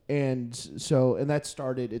 And so that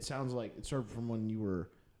started. It sounds like it started from when you were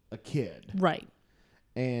a kid, right?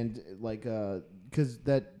 And like, because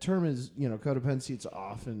that term is, you know, codependency, it's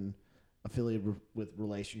often affiliated with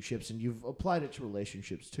relationships, and you've applied it to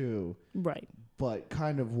relationships too. Right. But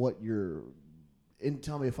kind of and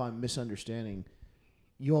tell me if I'm misunderstanding,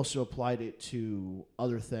 you also applied it to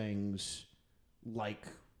other things like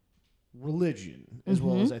religion, as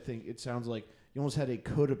well as, I think it sounds like you almost had a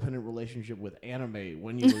codependent relationship with anime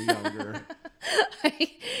when you were younger.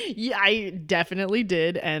 Yeah, I definitely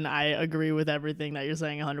did, and I agree with everything that you're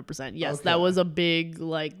saying 100%. Yes, Okay. that was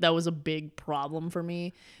a big problem for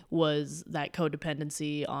me, was that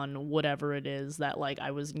codependency on whatever it is that like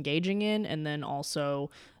I was engaging in, and then also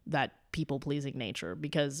that people-pleasing nature,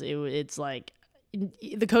 because it's like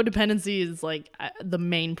the codependency is like the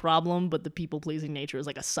main problem, but the people-pleasing nature is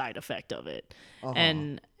like a side effect of it.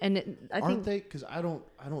 And I Aren't they? Because I don't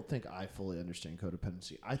think I fully understand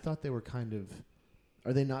codependency. I thought they were kind of.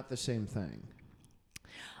 Are they not the same thing?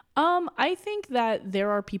 I think that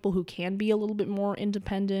there are people who can be a little bit more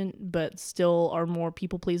independent, but still are more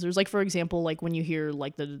people pleasers. Like, for example, like when you hear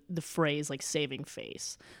like the phrase like saving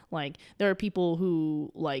face, like there are people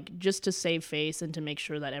who like just to save face and to make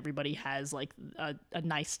sure that everybody has like a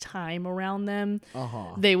nice time around them.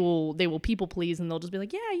 They will people please, and they'll just be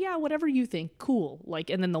like, yeah, whatever you think, cool.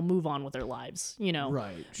 Like, and then they'll move on with their lives, you know?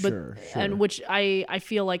 Right. But, sure. And which I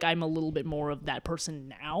feel like I'm a little bit more of that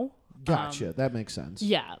person now. Gotcha. That makes sense.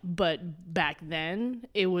 Yeah, but back then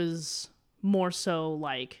it was more so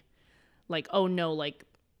like oh no, like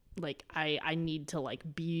I need to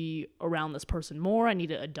like be around this person more. I need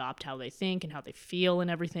to adopt how they think and how they feel and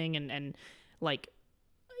everything, and like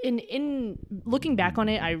in looking back on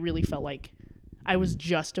it, I really felt like I was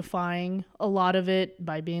justifying a lot of it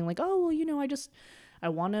by being like, oh, well, I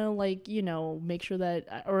want to like, make sure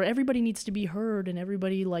that, or everybody needs to be heard and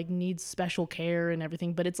everybody like needs special care and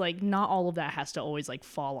everything. But it's like, not all of that has to always like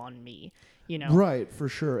fall on me, Right, for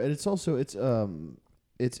sure. And it's also, it's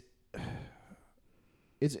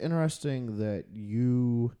interesting that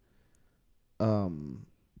you,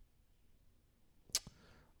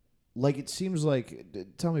 like, it seems like,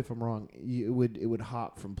 tell me if I'm wrong, it would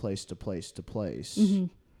hop from place to place to place. Mm-hmm.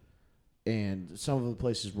 And some of the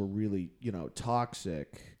places were really,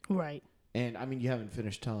 toxic. Right. And I mean, you haven't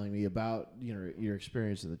finished telling me about, your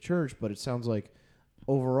experience in the church, but it sounds like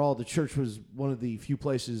overall the church was one of the few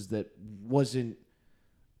places that wasn't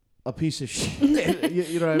a piece of shit.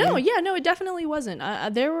 you know what I mean? No, it definitely wasn't.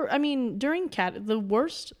 During the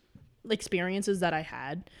worst experiences that I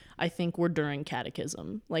had, I think, were during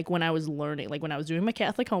catechism. Like when I was learning, like when I was doing my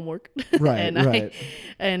Catholic homework. Right, right.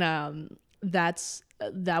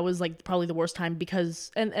 That was like probably the worst time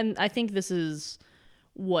because, and I think this is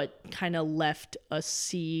what kind of left a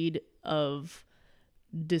seed of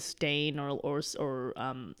disdain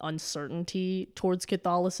or uncertainty towards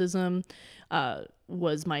Catholicism,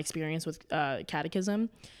 was my experience with catechism.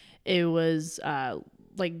 It was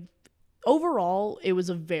like overall, it was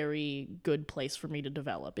a very good place for me to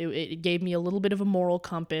develop. It gave me a little bit of a moral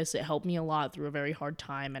compass. It helped me a lot through a very hard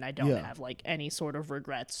time, and I don't have like any sort of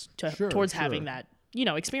regrets towards having that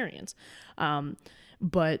experience.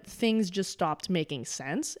 But things just stopped making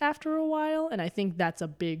sense after a while, and I think that's a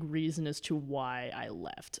big reason as to why I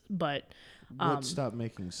left. But what stopped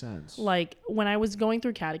making sense? Like when I was going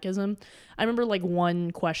through catechism, I remember like one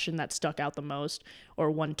question that stuck out the most, or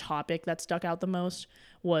one topic that stuck out the most,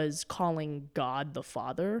 was calling God the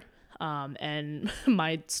Father. And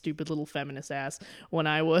my stupid little feminist ass, when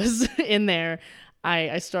I was in there,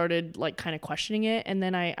 I started like kind of questioning it, and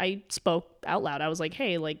then I spoke out loud. I was like,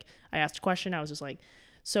 hey, like I asked a question. I was just like,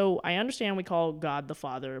 so I understand we call God the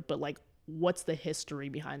Father, but like what's the history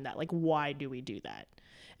behind that? Like why do we do that?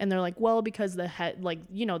 And they're like, well, because the head, like,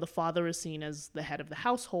 the father is seen as the head of the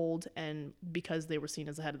household, and because they were seen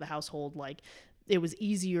as the head of the household, like it was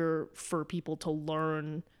easier for people to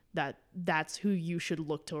learn that that's who you should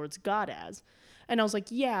look towards God as. And I was like,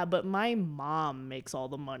 yeah, but my mom makes all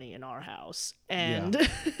the money in our house. And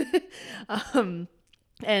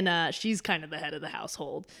she's kind of the head of the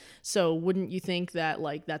household. So wouldn't you think that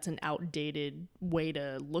like that's an outdated way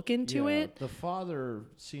to look into it? The father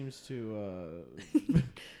seems to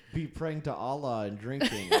be praying to Allah and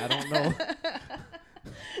drinking. I don't know.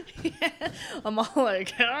 Yeah, I'm all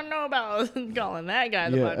like, I don't know about calling that guy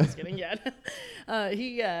the Father. Just kidding.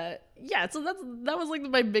 So that was like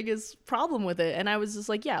my biggest problem with it, and I was just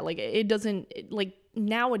like, like it doesn't like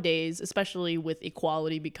nowadays, especially with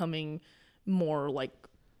equality becoming more like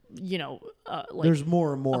like there's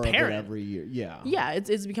more and more apparent. of it every year.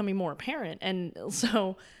 It's becoming more apparent, and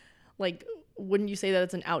so like wouldn't you say that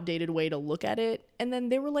it's an outdated way to look at it? And then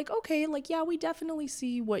they were like, okay, like, yeah, we definitely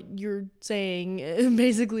see what you're saying.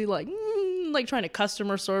 Basically like trying to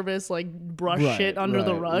customer service, like brush shit under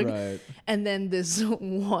the rug. Right. And then this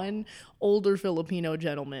one older Filipino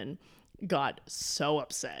gentleman got so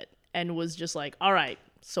upset and was just like, all right,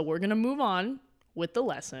 so we're going to move on with the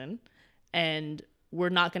lesson, and we're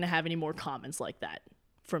not going to have any more comments like that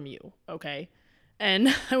from you. Okay.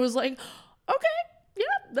 And I was like, okay. Yeah,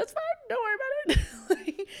 that's fine. Don't worry about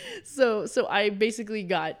it. So I basically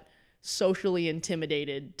got socially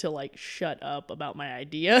intimidated to like shut up about my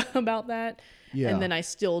idea about that. Yeah. And then I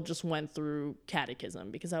still just went through catechism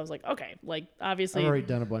because I was like, okay, like obviously I've already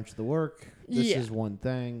done a bunch of the work. This is one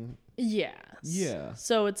thing. Yeah. Yeah.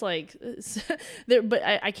 So it's like there, but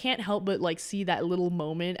I can't help but like see that little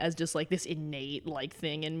moment as just like this innate like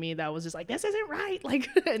thing in me that was just like, this isn't right. Like,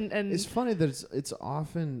 and it's funny that it's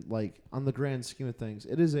often like on the grand scheme of things,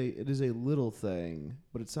 it is a little thing,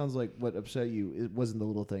 but it sounds like what upset you, it wasn't the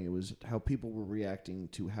little thing. It was how people were reacting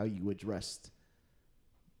to how you addressed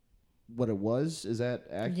what it was. Is that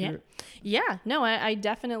accurate? Yeah. No, I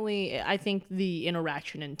definitely, I think the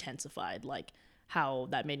interaction intensified, like how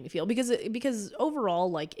that made me feel, because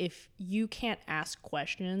overall, like if you can't ask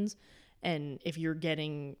questions and if you're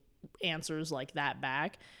getting answers like that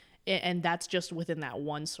back, and that's just within that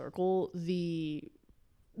one circle,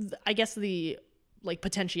 I guess the like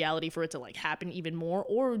potentiality for it to like happen even more,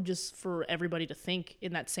 or just for everybody to think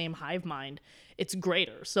in that same hive mind, it's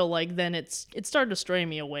greater. So like then it started to stray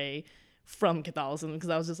me away from Catholicism, because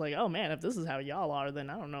I was just like, oh man, if this is how y'all are, then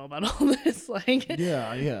I don't know about all this. Like,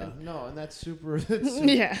 no, and that's super.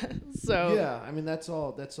 Yeah. So yeah, I mean that's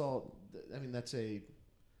all. I mean that's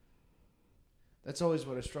always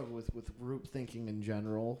what I struggle with group thinking in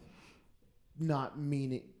general. not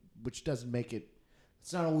mean it, which doesn't make it.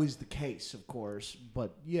 It's not always the case, of course,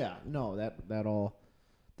 but yeah, no, that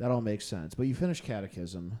all makes sense. But you finished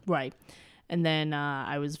catechism, Right. And then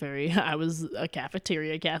I was a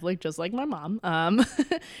cafeteria Catholic, just like my mom.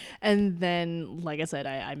 And then, like I said,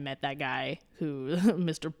 I met that guy who,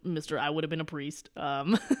 Mr. I would have been a priest.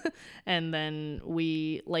 And then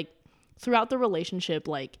we, like, throughout the relationship,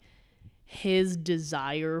 like, his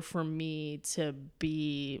desire for me to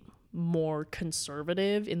be more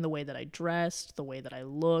conservative in the way that I dressed, the way that I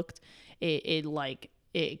looked,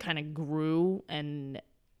 it kind of grew. And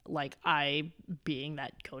like, I, being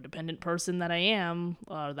that codependent person that I am,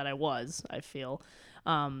 that I was, I feel,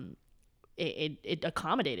 it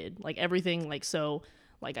accommodated like everything. Like, so,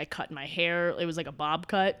 like, I cut my hair. It was like a bob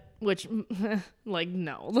cut, which, like,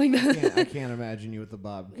 no, like, I can't imagine you with the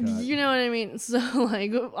bob cut. you know what I mean? So,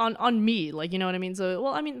 like, on me, like, you know what I mean? So,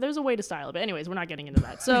 well, I mean, there's a way to style it, but anyways, we're not getting into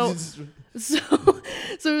that. So, so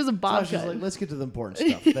it was a bob cut. Like, let's get to the important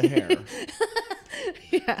stuff, the hair.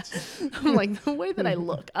 Yeah, I'm like, the way that I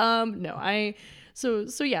look. No, I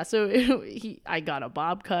I got a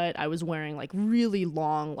bob cut. I was wearing like really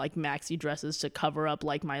long like maxi dresses to cover up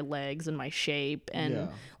like my legs and my shape, and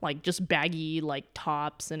like just baggy like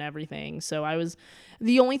tops and everything. So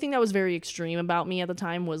the only thing that was very extreme about me at the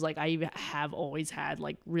time was like I have always had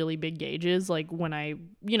like really big gauges. Like when I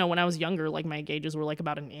was younger, like my gauges were like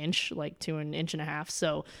about an inch, like to an inch and a half.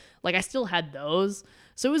 So like I still had those.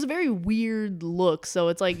 So it was a very weird look. So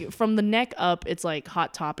it's like from the neck up, it's like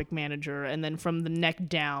Hot Topic manager. And then from the neck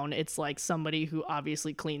down, it's like somebody who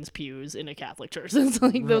obviously cleans pews in a Catholic church. It's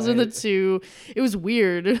like those are the two. It was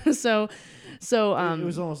weird. So it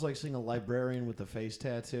was almost like seeing a librarian with a face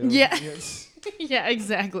tattoo. Yeah. Yeah,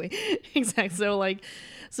 exactly. Exactly.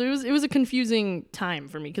 So it was a confusing time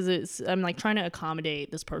for me because I'm like trying to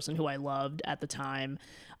accommodate this person who I loved at the time.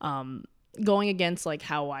 Going against like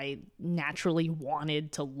how I naturally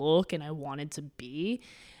wanted to look and I wanted to be.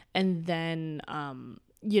 And then, and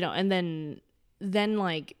then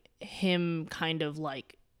like him kind of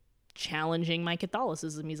like challenging my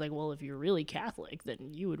Catholicism. He's like, well, if you're really Catholic,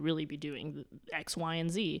 then you would really be doing X, Y, and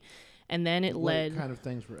Z. And then what kind of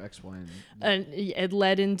things were X, Y, and Z? And it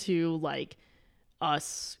led into like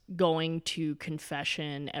us going to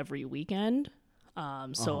confession every weekend.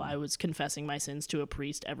 So I was confessing my sins to a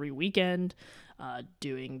priest every weekend,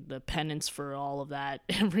 doing the penance for all of that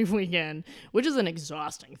every weekend, which is an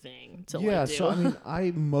exhausting thing to do. So I mean,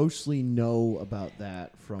 I mostly know about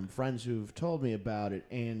that from friends who've told me about it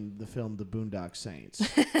and the film The Boondock Saints.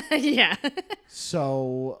 Yeah.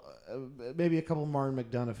 So maybe a couple Martin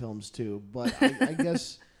McDonagh films too, but I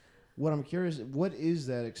guess what I'm curious, what is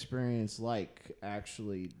that experience like?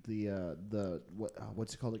 Actually,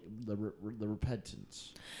 what's it called? The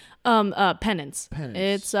repentance. Penance. Penance.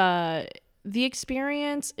 It's the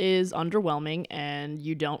experience is underwhelming, and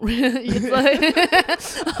you don't really. It's like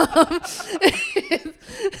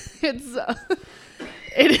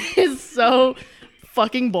it is so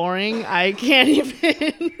fucking boring. I can't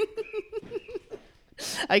even.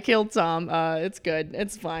 I killed Tom. It's good.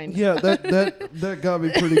 It's fine. Yeah, that got me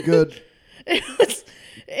pretty good. It was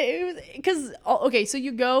because okay, so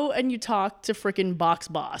you go and you talk to frickin' Box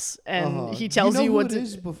Boss, and he tells you what it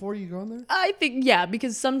is before you go in there. I think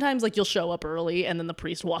because sometimes like you'll show up early, and then the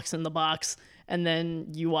priest walks in the box, and then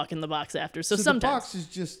you walk in the box after. So sometimes the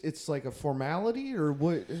box is it's like a formality, or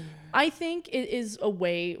what? I think it is a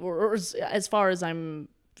way, or as far as I'm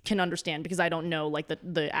can understand, because I don't know like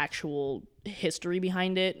the actual history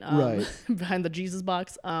behind it, right, behind the Jesus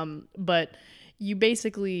box. But you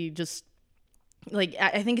basically just like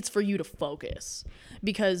I think it's for you to focus,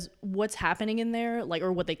 because what's happening in there, like,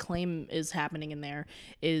 or what they claim is happening in there,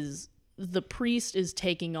 is the priest is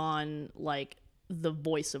taking on like the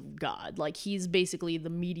voice of God. Like he's basically the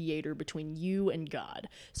mediator between you and God.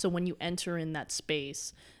 So when you enter in that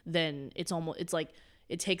space, then it's like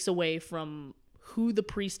it takes away from who the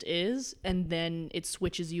priest is, and then it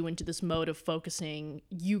switches you into this mode of focusing,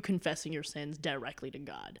 you confessing your sins directly to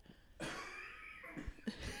God.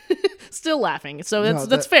 Still laughing. So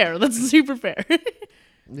that's fair. That's super fair.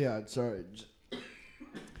 Yeah, sorry.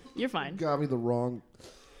 You're fine. Got me the wrong.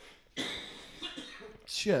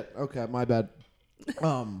 Shit. Okay, my bad.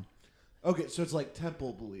 Okay, so it's like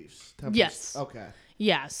temple beliefs. Yes. Okay.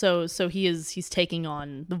 Yeah. So he's taking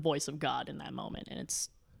on the voice of God in that moment, and it's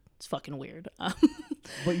fucking weird.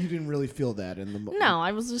 But you didn't really feel that in the moment. No,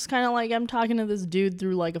 I was just kind of like, I'm talking to this dude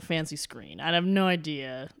through like a fancy screen. I have no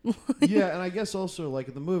idea. Yeah, and I guess also like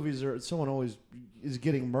in the movies, someone always is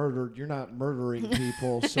getting murdered. You're not murdering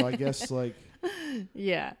people, so I guess like.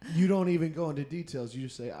 Yeah. You don't even go into details. You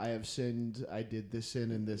just say, I have sinned. I did this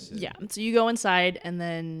sin and this sin. Yeah. So you go inside and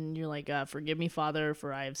then you're like, forgive me, Father,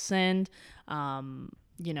 for I have sinned.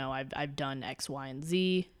 I've done X, Y, and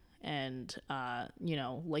Z. And,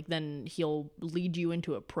 then he'll lead you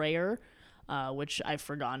into a prayer, which I've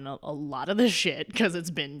forgotten a lot of the shit because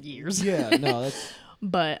it's been years. Yeah, no, that's...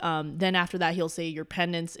 But then after that, he'll say your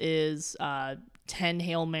penance is 10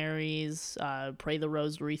 Hail Marys, pray the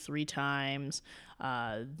rosary 3 times,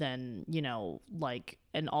 then,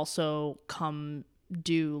 and also come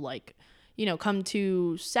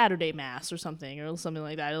to Saturday Mass or something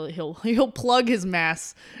like that. He'll plug his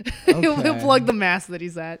Mass. Okay. he'll plug the Mass that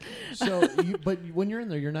he's at. So, but when you're in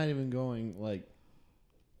there, you're not even going,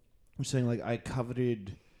 I'm saying, I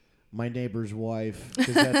coveted my neighbor's wife,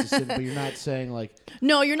 because that's a sin, but you're not saying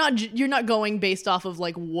no, you're not going based off of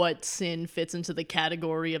what sin fits into the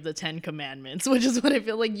category of the 10 Commandments, which is what I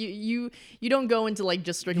feel like you don't go into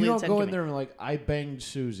just strictly you the 10 don't go in there and I banged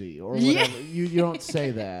Susie or whatever. Yeah. You don't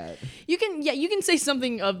say that. You can say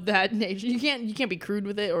something of that nature. You can't be crude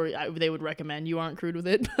with it, or they would recommend you aren't crude with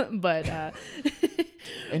it. But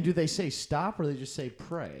and do they say stop, or they just say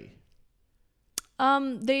pray?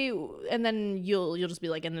 And then you'll just be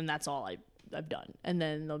like, and then that's all I've done. And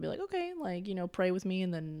then they'll be like, okay, pray with me.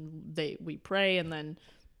 And then we pray, and then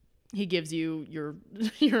he gives you your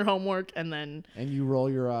homework, and you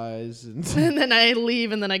roll your eyes, and then I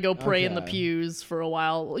leave, and then I go pray in the Okay. pews for a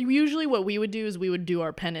while. Usually what we would do is we would do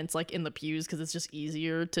our penance in the pews, because it's just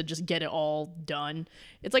easier to just get it all done.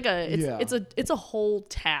 It's it's a whole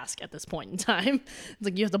task at this point in time.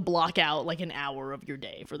 It's you have to block out an hour of your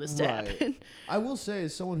day for this to happen. I will say,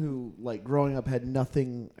 as someone who growing up had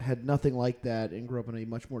nothing like that, and grew up in a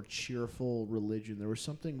much more cheerful religion, there was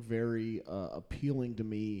something very appealing to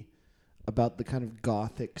me about the kind of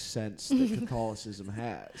gothic sense that Catholicism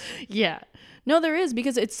has. Yeah. No, there is,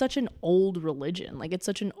 because it's such an old religion. It's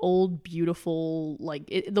such an old, beautiful,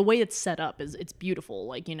 the way it's set up it's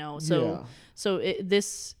beautiful, so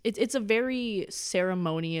it's a very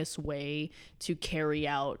ceremonious way to carry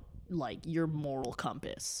out your moral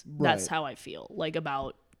compass. That's Right. how I feel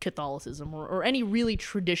about Catholicism or any really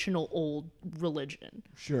traditional old religion.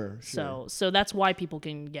 Sure. So that's why people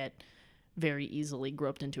can get very easily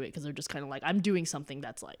groped into it, because they're just kind of I'm doing something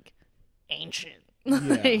that's ancient.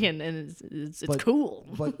 Yeah. and it's cool.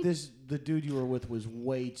 But the dude you were with was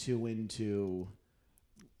way too into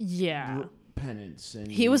Yeah. penance, and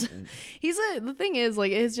He was and- the thing is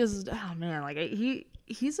it's just, oh man, he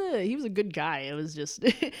was a good guy. It was just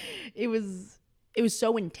it was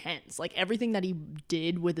so intense. Everything that he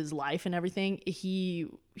did with his life and everything, he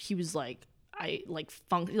was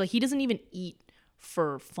he doesn't even eat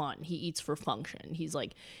for fun. He eats for function. He's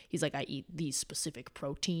like I eat these specific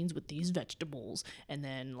proteins with these vegetables, and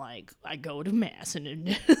then I go to Mass, and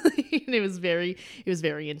it was very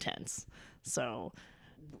intense. So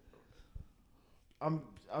I'm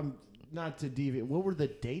not to deviate. What were the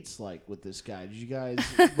dates like with this guy? Did you guys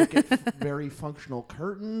look at very functional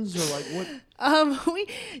curtains, or what?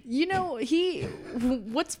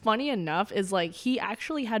 What's funny enough is he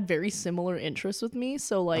actually had very similar interests with me.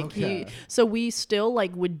 So Okay. we still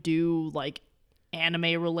would do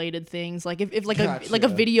anime related things, if Gotcha. a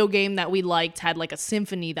video game that we liked had a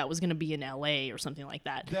symphony that was going to be in LA or something like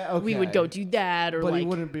that, we would Okay. go do that. Or But he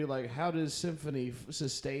wouldn't be how does symphony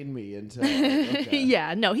sustain me until? Okay.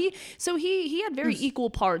 Yeah, no, he had very equal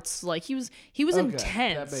parts. He was Okay,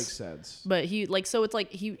 intense. That makes sense. But he so it's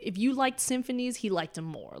if you liked symphonies, he liked them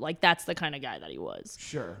more. That's the kind of guy that he was.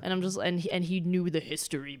 Sure. And I'm just and he knew the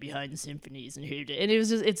history behind symphonies, and it was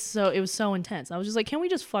just it was so intense. I was just can we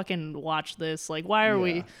just fucking watch this? Why are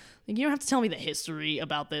we? You don't have to tell me the history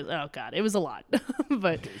about this. Oh god, it was a lot.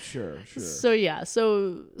 But Sure. so yeah,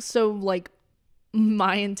 so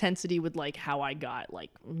my intensity with how I got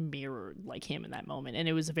mirrored him in that moment, and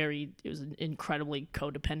it was an incredibly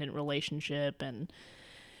codependent relationship, and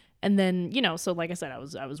then so like I said, I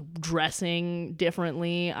was dressing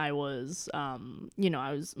differently. I was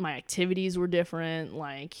my activities were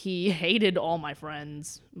different. He hated all my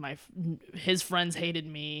friends. His friends hated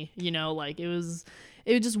me.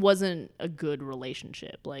 It just wasn't a good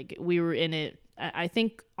relationship. We were in it. I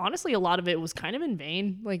think honestly a lot of it was kind of in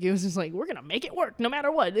vain. It was just we're gonna make it work no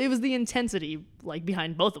matter what. It was the intensity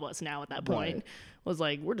behind both of us now at that point. Right. Was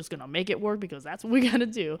we're just gonna make it work because that's what we gotta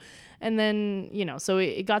do. And then so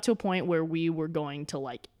it got to a point where we were going to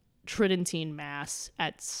Tridentine mass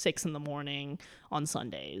at 6 a.m. on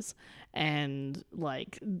Sundays. And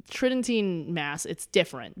like Tridentine mass, it's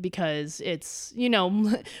different because it's, you know,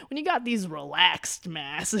 when you got these relaxed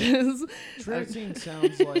masses. Tridentine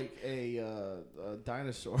sounds like a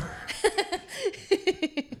dinosaur.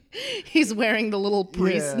 He's wearing the little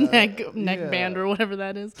priest neck yeah. band or whatever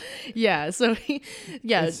that is. Yeah, so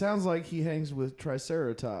It sounds like he hangs with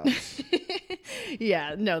Triceratops.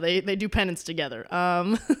 Yeah, no, they do penance together.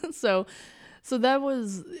 So that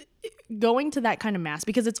was going to that kind of mass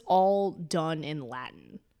because it's all done in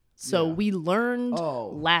Latin. So we learned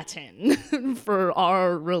Latin for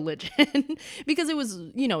our religion because it was,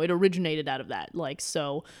 you know, it originated out of that. Like,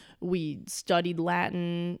 so we studied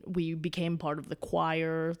Latin. We became part of the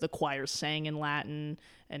choir. The choir sang in Latin,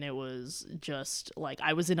 and it was just like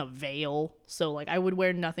I was in a veil. So like I would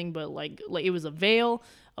wear nothing but like it was a veil,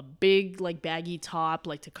 a big like baggy top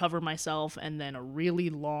like to cover myself, and then a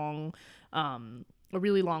really long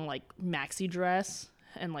like maxi dress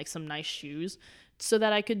and like some nice shoes so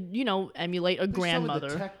that I could, you know, emulate a grandmother.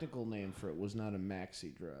 The technical name for it was not a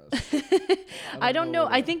maxi dress. I don't know.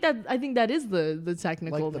 I think that is the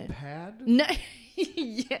technical name. Like the pad? No.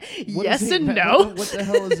 Yes and no. What the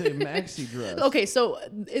hell is a maxi dress? Okay, so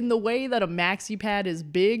in the way that a maxi pad is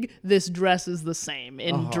big, this dress is the same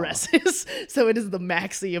in dresses. So it is the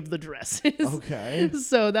maxi of the dresses. Okay.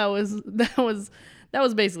 So that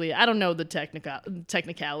was basically, I don't know the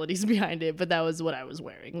technicalities behind it, but that was what I was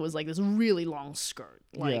wearing. It was like this really long skirt.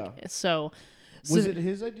 So was it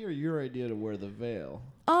his idea or your idea to wear the veil?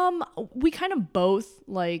 We kind of both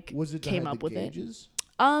like was it came up the with gauges?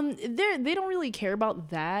 They don't really care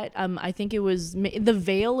about that. I think it was the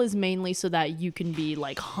veil is mainly so that you can be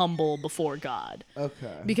like humble before God.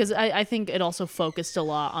 Okay. Because I think it also focused a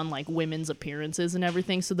lot on like women's appearances and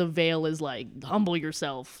everything. So the veil is like humble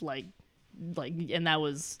yourself, like, and that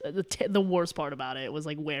was the worst part about it was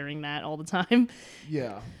like wearing that all the time.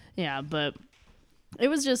 Yeah, but it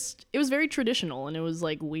was very traditional, and it was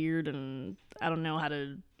like weird, and I don't know how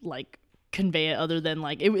to like convey it other than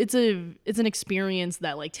like it's an experience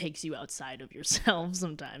that like takes you outside of yourself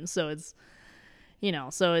sometimes. So it's, you know,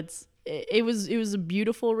 so it was a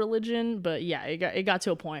beautiful religion, but yeah, it got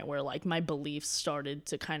to a point where like my beliefs started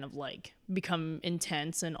to kind of like become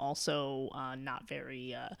intense and also not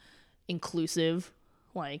very inclusive.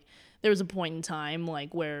 Like there was a point in time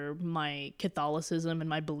like where my Catholicism and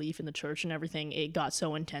my belief in the church and everything, it got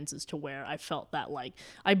so intense as to where I felt that like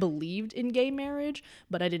I believed in gay marriage,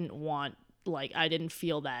 but I didn't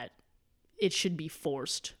feel that it should be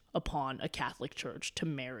forced upon a Catholic church to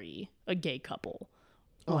marry a gay couple.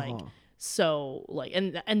 Like so like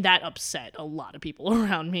and that upset a lot of people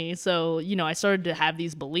around me. So, you know, I started to have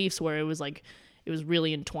these beliefs where it was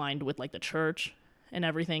really entwined with like the church and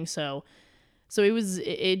everything. So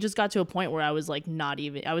it just got to a point where I was like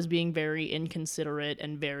I was being very inconsiderate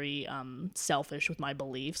and very selfish with my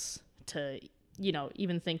beliefs to, you know,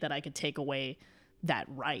 even think that I could take away that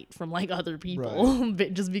right from like other people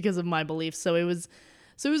just because of my beliefs. So it was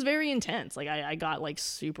very intense. Like I got like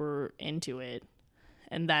super into it,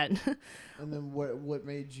 and that. And then what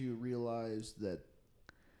made you realize that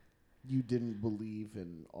you didn't believe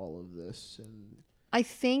in all of this? And I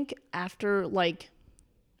think after like.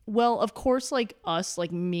 Well, of course, like us,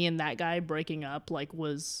 like me and that guy breaking up, like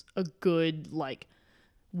was a good like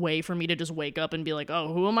way for me to just wake up and be like,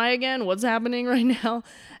 oh, who am I again? What's happening right now?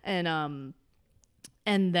 And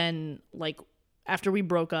then like after we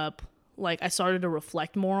broke up, like I started to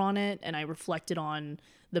reflect more on it, and I reflected on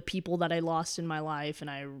the people that I lost in my life, and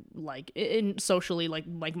I like socially, like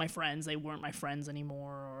my friends, they weren't my friends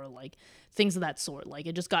anymore, or like things of that sort. Like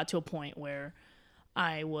it just got to a point where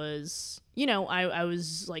I was, you know, I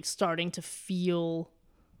was like starting to feel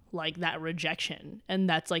like that rejection, and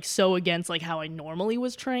that's like so against like how I normally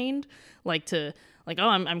was trained, like to like, oh,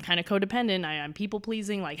 I'm kind of codependent, I'm people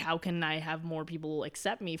pleasing, like how can I have more people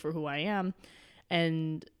accept me for who I am?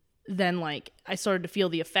 And then like I started to feel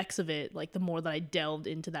the effects of it like the more that I delved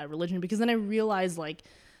into that religion, because then I realized like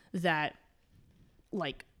that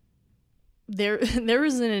like there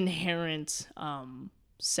is an inherent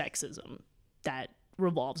sexism that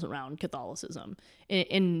revolves around Catholicism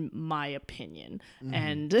in my opinion.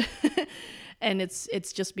 And and it's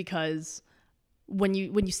just because when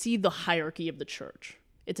you see the hierarchy of the church,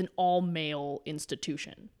 it's an all male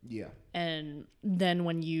institution. Yeah. And then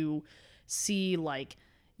when you see like,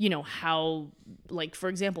 you know, how like for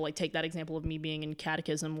example, like take that example of me being in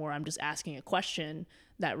catechism where I'm just asking a question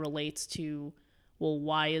that relates to, well,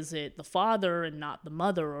 why is it the father and not the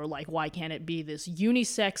mother? Or like, why can't it be this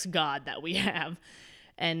unisex God that we have?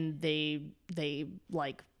 And they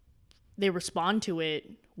like they respond to it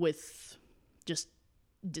with just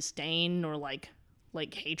disdain or like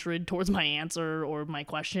hatred towards my answer or my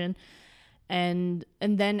question. And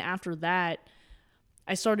then after that,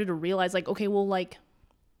 I started to realize, like, okay, well, like,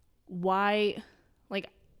 why, like,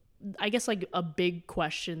 I guess, like, a big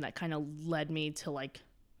question that kind of led me to, like,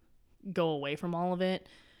 go away from all of it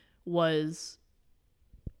was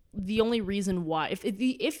the only reason why, if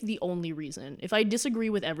the only reason, if I disagree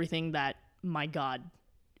with everything that my God,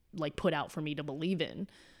 like, put out for me to believe in,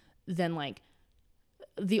 then, like,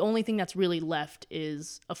 the only thing that's really left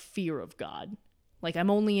is a fear of God. Like,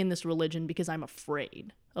 I'm only in this religion because I'm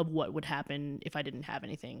afraid of what would happen if I didn't have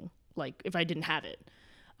anything, like, if I didn't have it.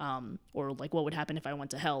 Or, like, what would happen if I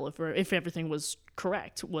went to hell, if everything was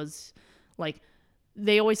correct, was, like,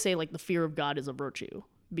 they always say, like, the fear of God is a virtue,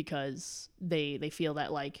 because they feel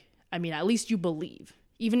that, like, I mean, at least you believe.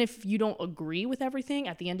 Even if you don't agree with everything,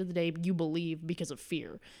 at the end of the day, you believe because of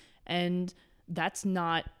fear. And that's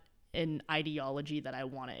not an ideology that I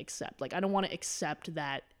want to accept. Like, I don't want to accept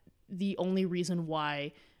that the only reason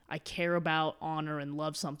why I care about, honor, and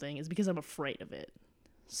love something is because I'm afraid of it.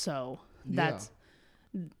 So that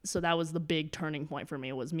was the big turning point for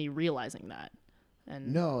me, was me realizing that.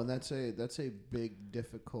 And no, that's a big,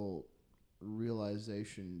 difficult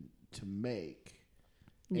realization to make.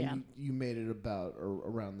 And yeah, you made it about or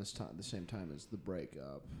around this time, the same time as the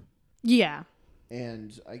breakup. Yeah.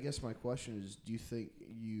 And I guess my question is, do you think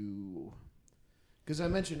you... Because I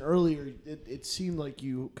mentioned earlier, it seemed like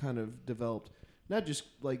you kind of developed not just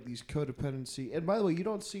like these codependency... And by the way, you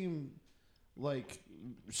don't seem like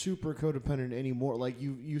super codependent anymore. Like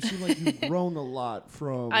you seem like you've grown a lot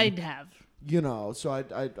from... I'd have. You know, so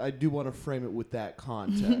I do want to frame it with that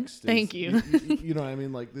context. Thank you. You know what I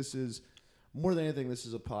mean? Like, this is, more than anything, this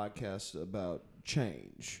is a podcast about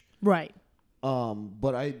change. Right.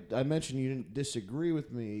 But I mentioned you didn't disagree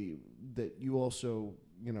with me that you also,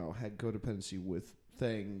 you know, had codependency with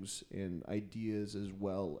things and ideas as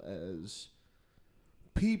well as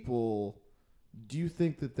people. Do you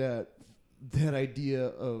think that idea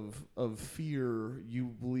of fear, you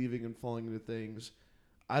believing and falling into things,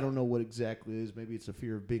 I don't know what exactly it is. Maybe it's a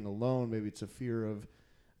fear of being alone. Maybe it's a fear of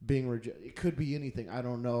being rejected. It could be anything. I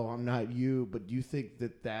don't know. I'm not you. But do you think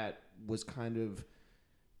that was kind of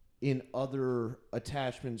in other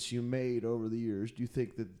attachments you made over the years? Do you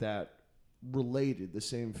think that related, the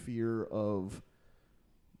same fear of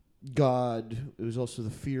God? It was also the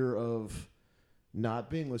fear of not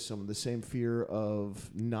being with someone, the same fear of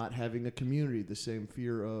not having a community, the same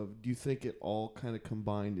fear of... Do you think it all kind of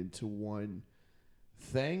combined into one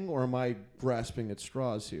thing, or am I grasping at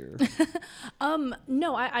straws here?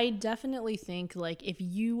 No, I definitely think, like, if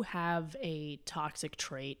you have a toxic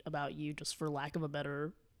trait about you, just for lack of a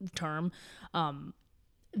better term,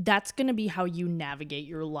 that's gonna be how you navigate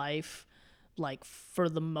your life, like, for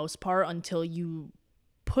the most part, until you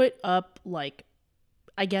put up, like,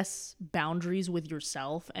 I guess, boundaries with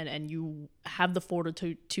yourself, and you have the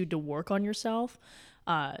fortitude to work on yourself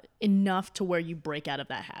enough to where you break out of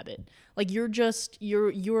that habit. Like,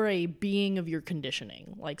 you're a being of your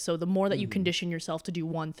conditioning. Like, so the more that you condition yourself to do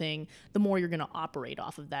one thing, the more you're going to operate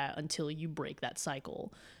off of that until you break that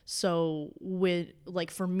cycle. So with,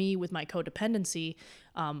 like, for me, with my codependency,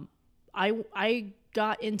 I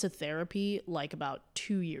got into therapy like about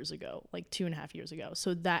 2 years ago, like 2.5 years ago.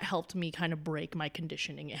 So that helped me kind of break my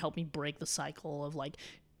conditioning. It helped me break the cycle of, like,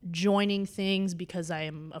 joining things because I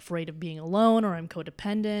am afraid of being alone or I'm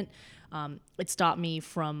codependent. It stopped me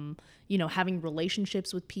from, you know, having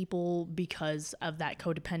relationships with people because of that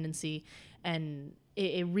codependency. And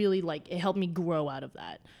it really, like, it helped me grow out of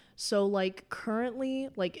that. So, like, currently,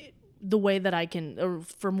 like, the way that I can, or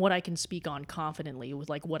from what I can speak on confidently with,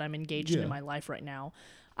 like, what I'm engaged in my life right now,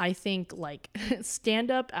 I think, like,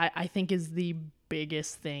 stand-up, I think, is the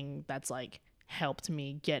biggest thing that's, like, helped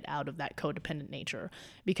me get out of that codependent nature.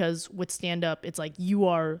 Because with stand-up, it's like you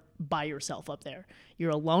are by yourself up there.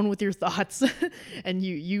 You're alone with your thoughts, and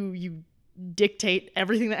you dictate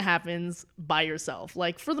everything that happens by yourself.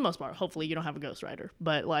 Like, for the most part, hopefully you don't have a ghostwriter,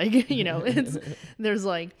 but, like, you know,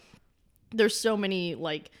 there's so many,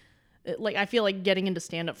 like, I feel like getting into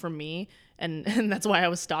stand-up for me, and that's why I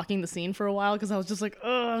was stalking the scene for a while, because I was just like,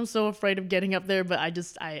 oh, I'm so afraid of getting up there, but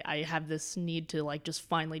I have this need to, like, just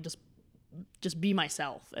finally just be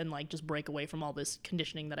myself and, like, just break away from all this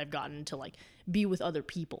conditioning that I've gotten to, like, be with other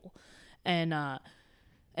people. And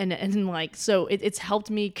like, so it's helped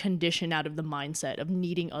me condition out of the mindset of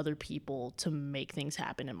needing other people to make things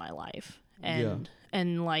happen in my life.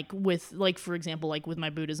 And like, with, like, for example, like, with my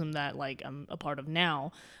Buddhism that, like, I'm a part of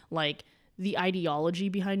now, like, the ideology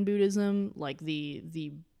behind Buddhism, like,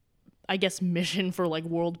 the I guess, mission for like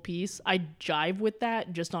world peace, I jive with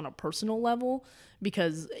that just on a personal level,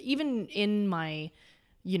 because even in my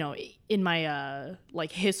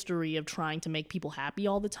like history of trying to make people happy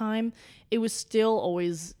all the time, it was still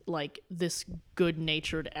always like this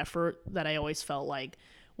good-natured effort that I always felt like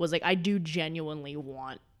was like, I do genuinely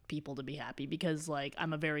want people to be happy, because like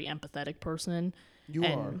I'm a very empathetic person. You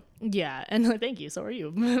are. Yeah, and thank you, so are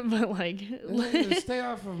you. But like stay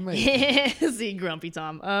off of me. see, grumpy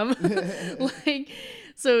Tom. Like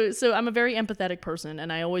so I'm a very empathetic person,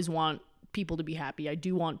 and I always want people to be happy. I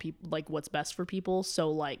do want people like what's best for people.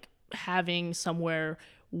 So like having somewhere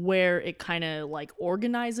where it kind of like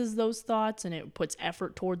organizes those thoughts and it puts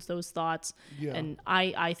effort towards those thoughts. Yeah. And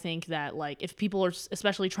I think that like if people are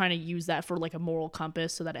especially trying to use that for like a moral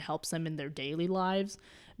compass so that it helps them in their daily lives,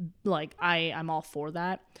 like I'm all for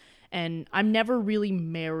that. And I'm never really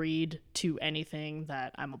married to anything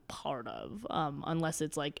that I'm a part of, unless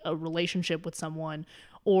it's like a relationship with someone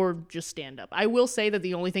or just stand-up. I will say that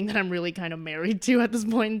the only thing that I'm really kind of married to at this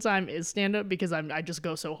point in time is stand-up, because I just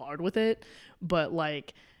go so hard with it. But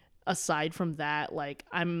like aside from that, like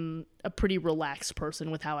I'm a pretty relaxed person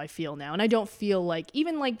with how I feel now, and I don't feel like,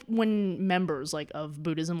 even like when members like of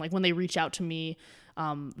Buddhism, like when they reach out to me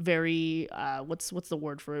very what's the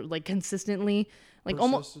word for it, like consistently, like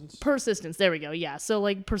almost persistence, there we go, yeah. So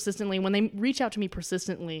like persistently, when they reach out to me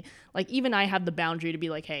persistently, like even I have the boundary to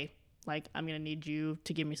be like, hey, like I'm gonna need you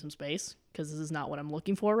to give me some space, because this is not what I'm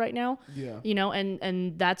looking for right now. Yeah. You know,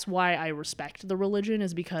 and that's why I respect the religion,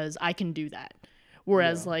 is because I can do that.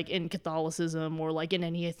 Whereas like in Catholicism or like in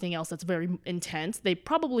anything else that's very intense, they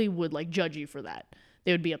probably would like judge you for that.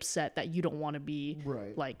 They would be upset that you don't want to be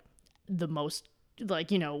like the most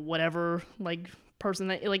like, you know, whatever like person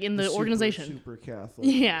that like in the organization. Super Catholic.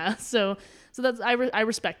 Yeah. So that's I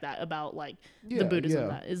respect that about like the Buddhism.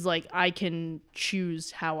 That is like I can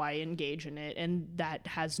choose how I engage in it, and that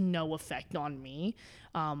has no effect on me.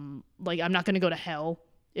 Like I'm not gonna go to hell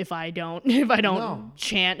if I don't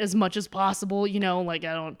chant as much as possible, you know, like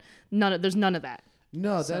there's none of that.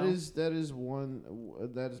 No, so. that is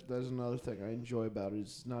another thing I enjoy about it.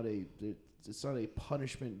 It's not a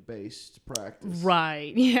punishment based practice.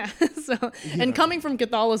 Right. Yeah. So and coming from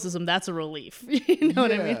Catholicism, that's a relief. You know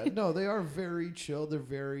what I mean? No, they are very chill. They're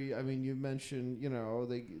very, I mean, you mentioned, you know,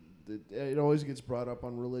 it always gets brought up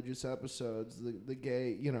on religious episodes, the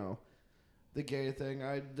gay, you know, the gay thing.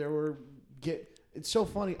 It's so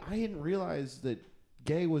funny. I didn't realize that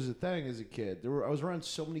gay was a thing as a kid. I was around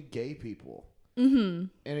so many gay people. Mm-hmm.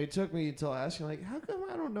 And it took me until asking, like, how come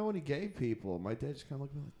I don't know any gay people? My dad just kind of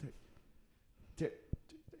looked at me like,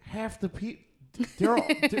 half the people, they're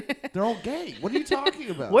all gay. What are you talking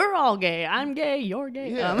about? We're all gay. I'm gay. You're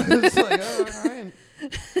gay. Yeah. It's like,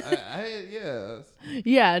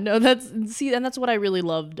 yeah, no, that's what I really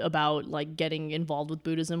loved about like getting involved with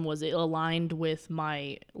Buddhism, was it aligned with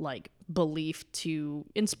my like belief to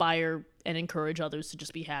inspire and encourage others to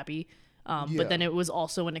just be happy. But then it was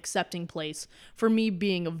also an accepting place for me,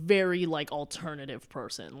 being a very like alternative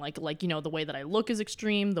person. Like, you know, the way that I look is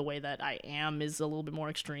extreme. The way that I am is a little bit more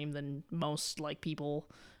extreme than most like people.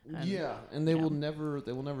 And they will never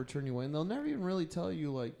turn you away, and they'll never even really tell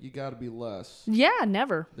you like you got to be less. Yeah,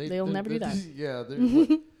 never. They'll never do that. Yeah.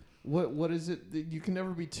 What is it? You can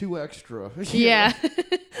never be too extra. Yeah.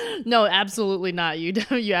 No, absolutely not. You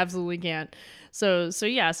absolutely can't. So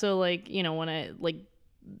yeah. So like, you know, when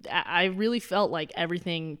I really felt like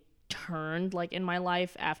everything turned like in my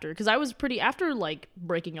life after like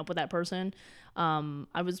breaking up with that person.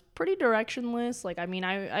 I was pretty directionless. Like, I mean,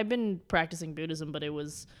 I've been practicing Buddhism, but it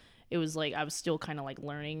was like I was still kind of like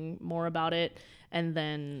learning more about it, and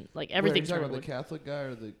then like everything. Wait, are you talking about the Catholic guy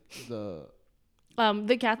or the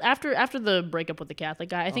after the breakup with the Catholic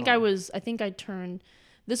guy,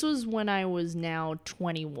 this was when I was now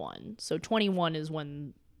 21. So 21 is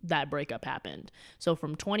when that breakup happened. So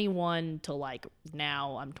from 21 to like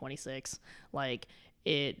now I'm 26, like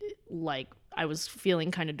I was feeling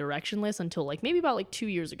kind of directionless until like maybe about like 2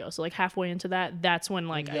 years ago. So like halfway into that's when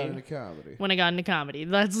like when I got into comedy.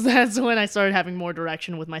 That's when I started having more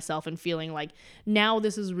direction with myself and feeling like now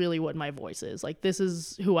this is really what my voice is. Like this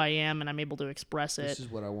is who I am, and I'm able to express it. This is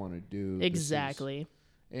what I want to do. Exactly.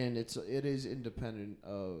 And it is independent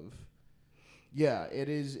of. Yeah, it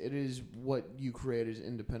is what you create is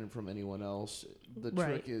independent from anyone else. The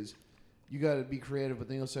trick is you got to be creative, but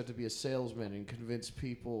then you also have to be a salesman and convince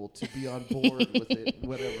people to be on board with it,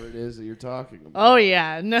 whatever it is that you're talking about. Oh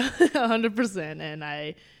yeah, no, 100%. And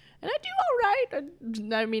I do all right.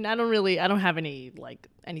 I mean, I don't have any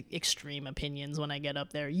extreme opinions when I get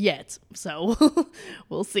up there yet. So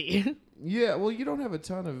we'll see. Yeah, well, you don't have a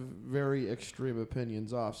ton of very extreme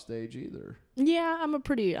opinions off stage either. Yeah,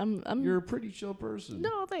 You're a pretty chill person.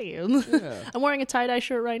 No, thank you. Yeah. I'm wearing a tie-dye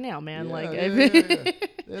shirt right now, man. Yeah, like, yeah.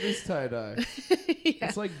 That is tie-dye. Yeah.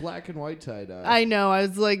 It's like black and white tie-dye. I know. I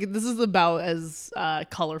was like, this is about as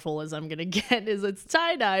colorful as I'm gonna get. It's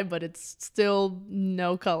tie-dye, but it's still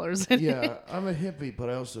no colors in Yeah, it. I'm a hippie, but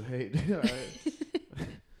I also hate.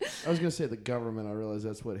 I was gonna say the government. I realize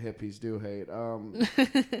that's what hippies do hate.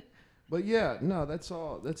 But yeah, no, that's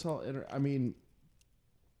all. I mean,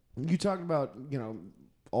 you talked about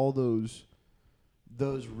all those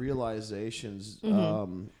realizations,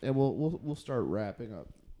 and we'll start wrapping up.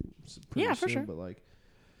 Pretty Yeah, soon, for sure. But like,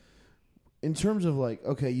 in terms of like,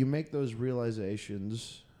 okay, you make those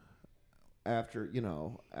realizations after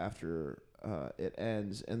it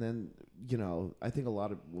ends, and then I think a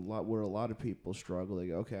lot where a lot of people struggle. They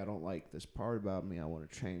go, okay, I don't like this part about me. I want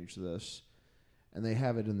to change this, and they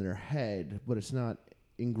have it in their head, but it's not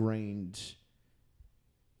ingrained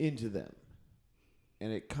into them.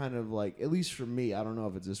 And it kind of like, at least for me, I don't know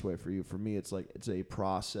if it's this way for you. For me, it's like it's a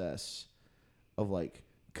process of like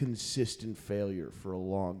consistent failure for a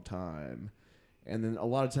long time, and then a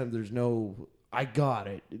lot of times there's no I got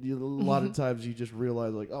it. A lot of times you just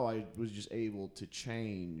realize like, oh, I was just able to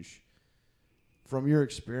change. From your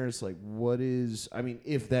experience, like what is, I mean,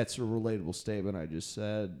 if that's a relatable statement I just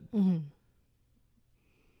said,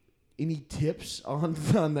 any tips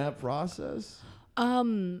on that process?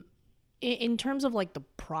 In terms of like the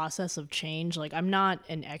process of change, like I'm not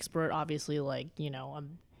an expert, obviously, like,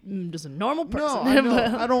 I'm just a normal person. No,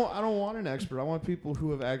 I know. I don't want an expert. I want people who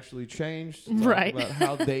have actually changed to talk Right. about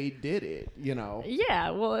how they did it, Yeah,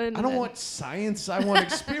 well, I don't want science. I want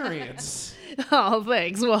experience. Oh,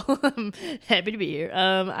 thanks. Well, I'm happy to be here.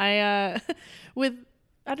 I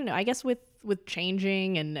don't know, I guess with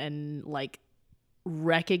changing and like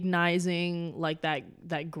recognizing like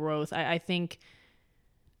that growth, I think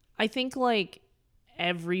like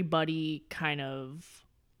everybody kind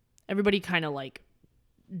of like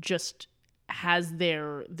just has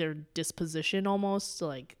their disposition almost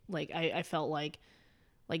like I felt like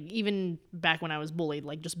even back when I was bullied,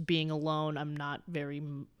 like just being alone, I'm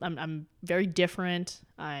very different.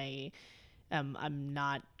 I'm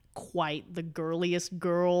not quite the girliest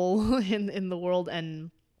girl in the world,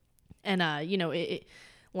 and it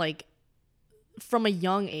like from a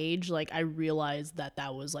young age, like I realized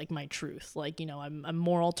that was like my truth. Like, I'm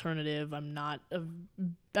more alternative. I'm not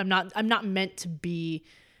meant to be,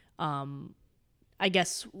 I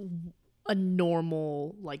guess, a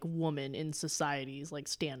normal like woman in society's like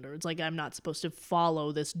standards. Like I'm not supposed to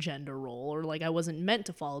follow this gender role, or like I wasn't meant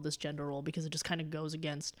to follow this gender role because it just kind of goes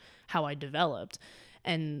against how I developed.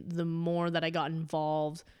 And the more that I got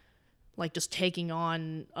involved, like just taking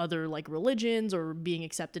on other like religions or being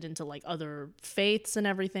accepted into like other faiths and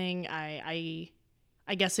everything, I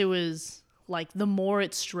guess it was like the more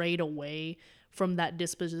it strayed away from that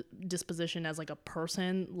disposition as like a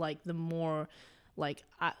person, like the more like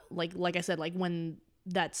like I said, like when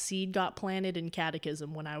that seed got planted in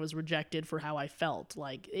catechism, when I was rejected for how I felt,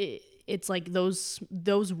 like it's like those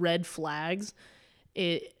red flags,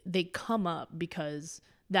 they come up because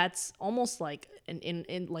that's almost like an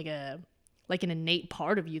innate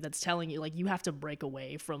part of you that's telling you like you have to break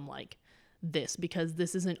away from like this because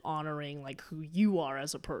this isn't honoring like who you are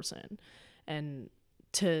as a person. And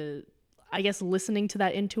to, I guess, listening to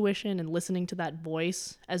that intuition and listening to that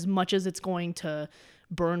voice, as much as it's going to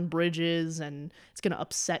burn bridges and it's going to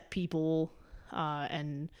upset people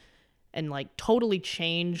and like totally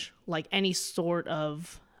change like any sort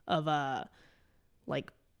of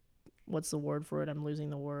like, what's the word for it? I'm losing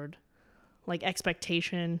the word. Like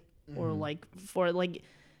expectation, or like for like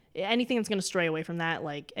anything that's going to stray away from that,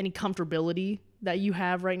 like any comfortability that you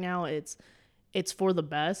have right now, it's for the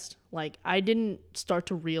best. Like I didn't start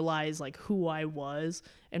to realize like who I was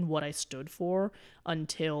and what I stood for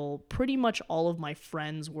until pretty much all of my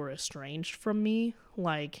friends were estranged from me.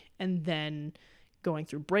 Like, and then going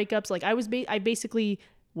through breakups, like I basically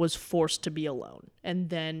was forced to be alone. And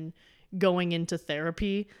then going into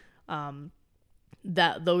therapy,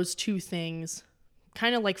 that those two things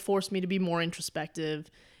kind of like forced me to be more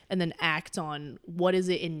introspective and then act on what is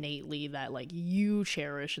it innately that like you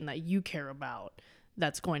cherish and that you care about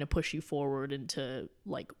that's going to push you forward into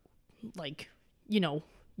like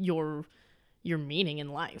your meaning in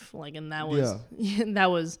life. Like, and that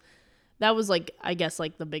was that was like, I guess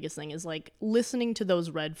like the biggest thing is like listening to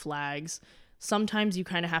those red flags. Sometimes you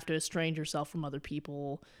kind of have to estrange yourself from other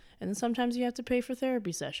people, and then sometimes you have to pay for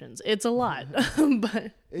therapy sessions. It's a lot.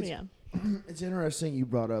 But yeah. It's interesting you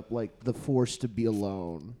brought up like the force to be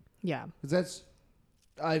alone. Yeah. Because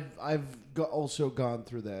also gone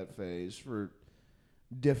through that phase for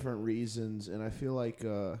different reasons, and I feel like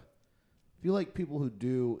people who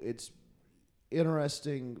do, it's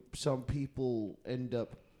interesting. Some people end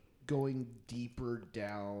up going deeper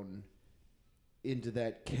down into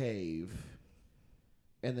that cave,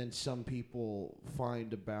 and then some people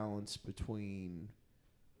find a balance between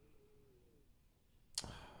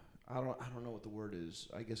I don't know what the word is.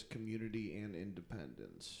 I guess community and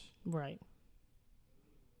independence. Right.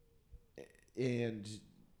 And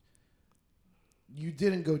you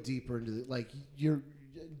didn't go deeper into the, like, do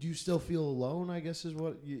you still feel alone, I guess is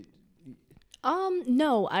what you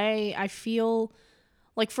no, I feel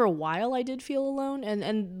like for a while I did feel alone,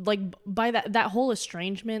 and like by that whole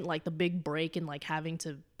estrangement, like the big break and like having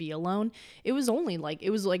to be alone, it was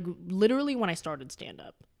literally when I started stand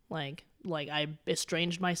up. Like I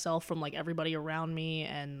estranged myself from like everybody around me,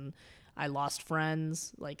 and I lost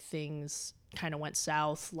friends. Like things kind of went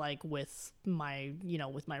south, like with my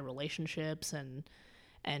relationships, and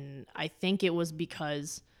I think it was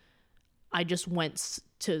because I just went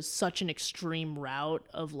to such an extreme route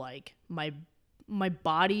of like my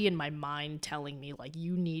body and my mind telling me like,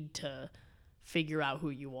 you need to figure out who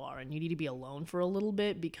you are and you need to be alone for a little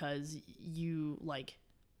bit, because you like,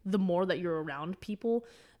 the more that you're around people,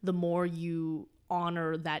 the more you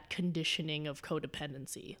honor that conditioning of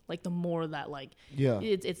codependency. Like the more that like,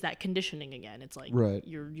 it's that conditioning again. It's like right.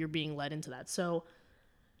 you're being led into that. So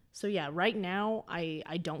yeah, right now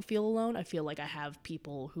I don't feel alone. I feel like I have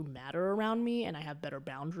people who matter around me, and I have better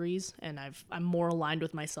boundaries, and I'm more aligned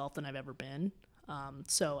with myself than I've ever been.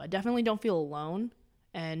 So I definitely don't feel alone,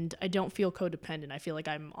 and I don't feel codependent. I feel like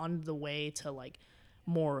I'm on the way to like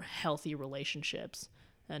more healthy relationships.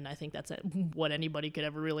 And I think that's what anybody could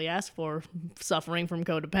ever really ask for. Suffering from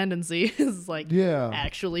codependency is like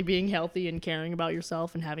actually being healthy and caring about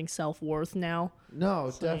yourself and having self-worth now. No,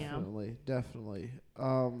 so, definitely.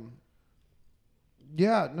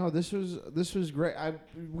 Yeah, no, this was great.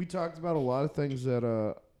 We talked about a lot of things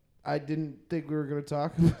that I didn't think we were going to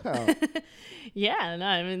talk about. Yeah, no,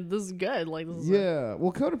 I mean, this is good. Like, this is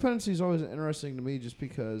well, codependency is always interesting to me, just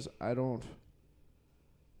because I don't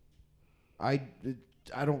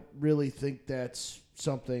really think that's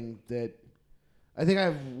something that I think I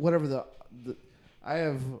have whatever I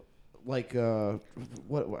have like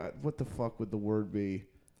what the fuck would the word be?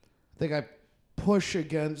 I think I push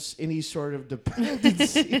against any sort of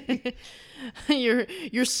dependency.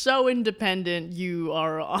 You're so independent. You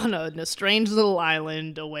are on a strange little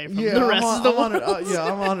island away from the rest of the world.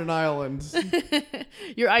 I'm on an island.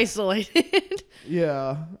 You're isolated.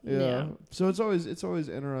 Yeah. So it's always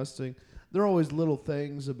interesting. There are always little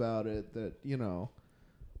things about it that,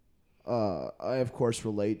 I, of course,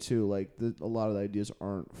 relate to. Like, a lot of the ideas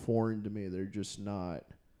aren't foreign to me. They're just not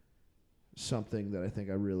something that I think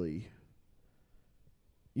I really...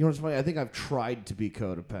 You know what's funny? I think I've tried to be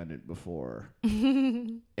codependent before.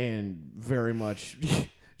 And very much...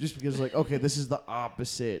 just because, like, okay, this is the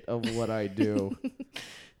opposite of what I do.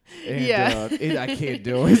 And I can't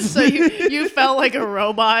do it. So you felt like a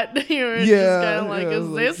robot. You were just kind of like,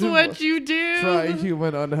 is this what you do? Try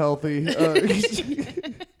human unhealthy.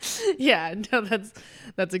 Yeah, no, that's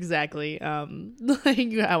exactly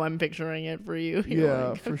like how I'm picturing it for you.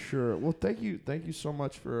 For sure. Well, thank you so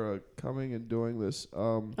much for coming and doing this.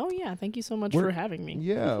 Oh yeah, thank you so much for having me.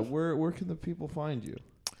 Yeah, where can the people find you?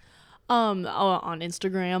 On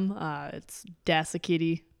Instagram, it's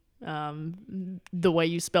Dasakitty. The way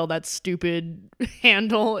you spell that stupid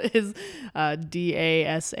handle is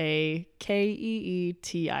DASAKEETIE,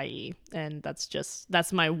 and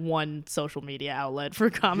that's my one social media outlet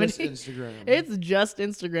for comedy. Just Instagram. It's just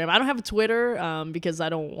Instagram. I don't have a Twitter because I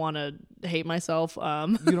don't want to hate myself. You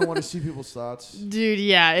don't want to see people's thoughts, dude.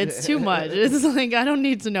 Yeah, it's too much. It's like I don't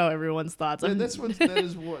need to know everyone's thoughts. Yeah, that is one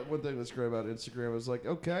thing that's great about Instagram. Is like,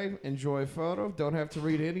 okay, enjoy a photo, don't have to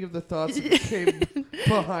read any of the thoughts that came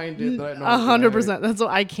behind it. That I know 100%. That's what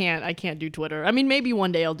I can't do Twitter. I mean, maybe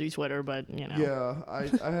one day I'll do Twitter, but Yeah,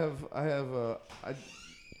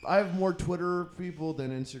 I have more Twitter people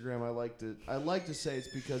than Instagram. I like to say it's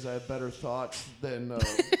because I have better thoughts than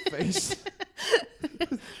face.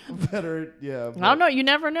 Better, yeah. I don't know. You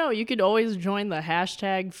never know. You could always join the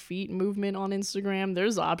hashtag feet movement on Instagram.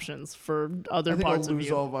 There's options for other parts I'll of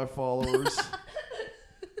you. I'll lose all my followers.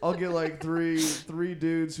 I'll get like three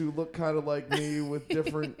dudes who look kind of like me with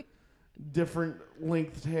different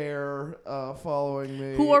length hair following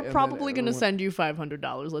me, who are probably going to send you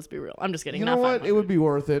 $500. Let's be real. I'm just kidding. You know what? It would be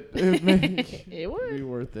worth it. It would be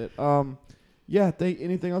worth it. Yeah.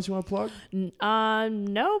 Anything else you want to plug?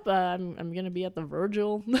 Nope. I'm going to be at the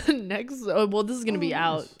Virgil next. Well, this is going to be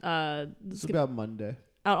out. It's about Monday.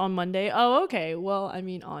 Out on Monday. Oh, okay. Well, I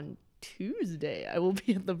mean, on Tuesday I will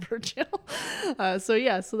be at the Virgil. So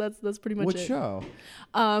yeah, so that's pretty much What it. show?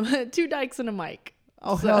 Two Dykes and a Mic.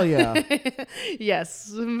 Oh, hell yeah.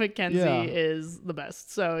 Yes, Mackenzie Yeah. is the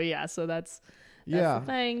best. So yeah, so that's Yeah. the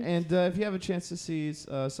thing. And if you have a chance to see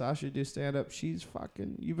Sasha do stand up, she's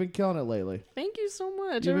fucking. You've been killing it lately. Thank you so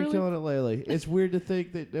much. You've I been really killing it lately. It's weird to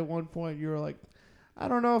think that at one point you were like, I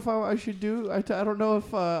don't know if I should do. I don't know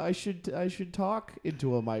if I should talk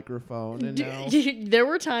into a microphone. And now, There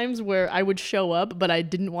were times where I would show up, but I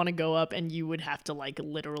didn't want to go up, and you would have to like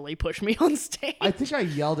literally push me on stage. I think I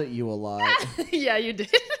yelled at you a lot. Yeah, you did.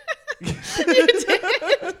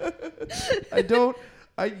 I don't.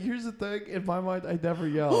 Here's the thing. In my mind, I never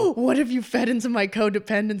yell. What if you fed into my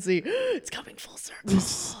codependency? It's coming full circle.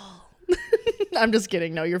 I'm just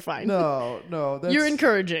kidding. No, you're fine. No. That's, You're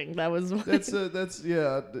encouraging. That was. That's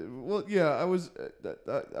yeah. Well, yeah. I was.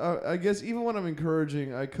 I guess even when I'm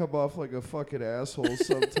encouraging, I come off like a fucking asshole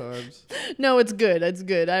sometimes. No, it's good. It's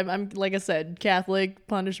good. I'm like I said, Catholic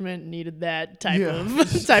punishment needed that type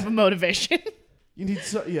of motivation. You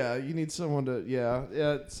need someone to. Yeah.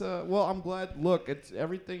 It's. Well, I'm glad. Look, it's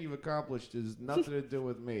everything you've accomplished is nothing to do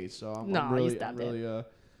with me. So I'm you really. stopped I'm really. it.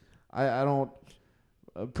 I don't.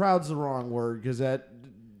 Proud's the wrong word because that.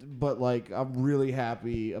 But like, I'm really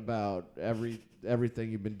happy about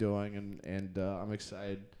everything you've been doing, and I'm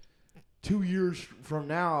excited. 2 years from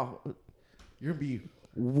now, you're gonna be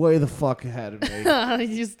way the fuck ahead of me.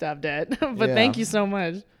 You stopped it. But Yeah. thank you so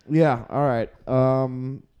much. Yeah. All right.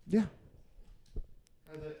 Yeah.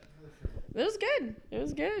 It was good. It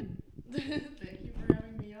was good. Thank you for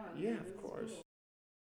having me on. Yeah, of course.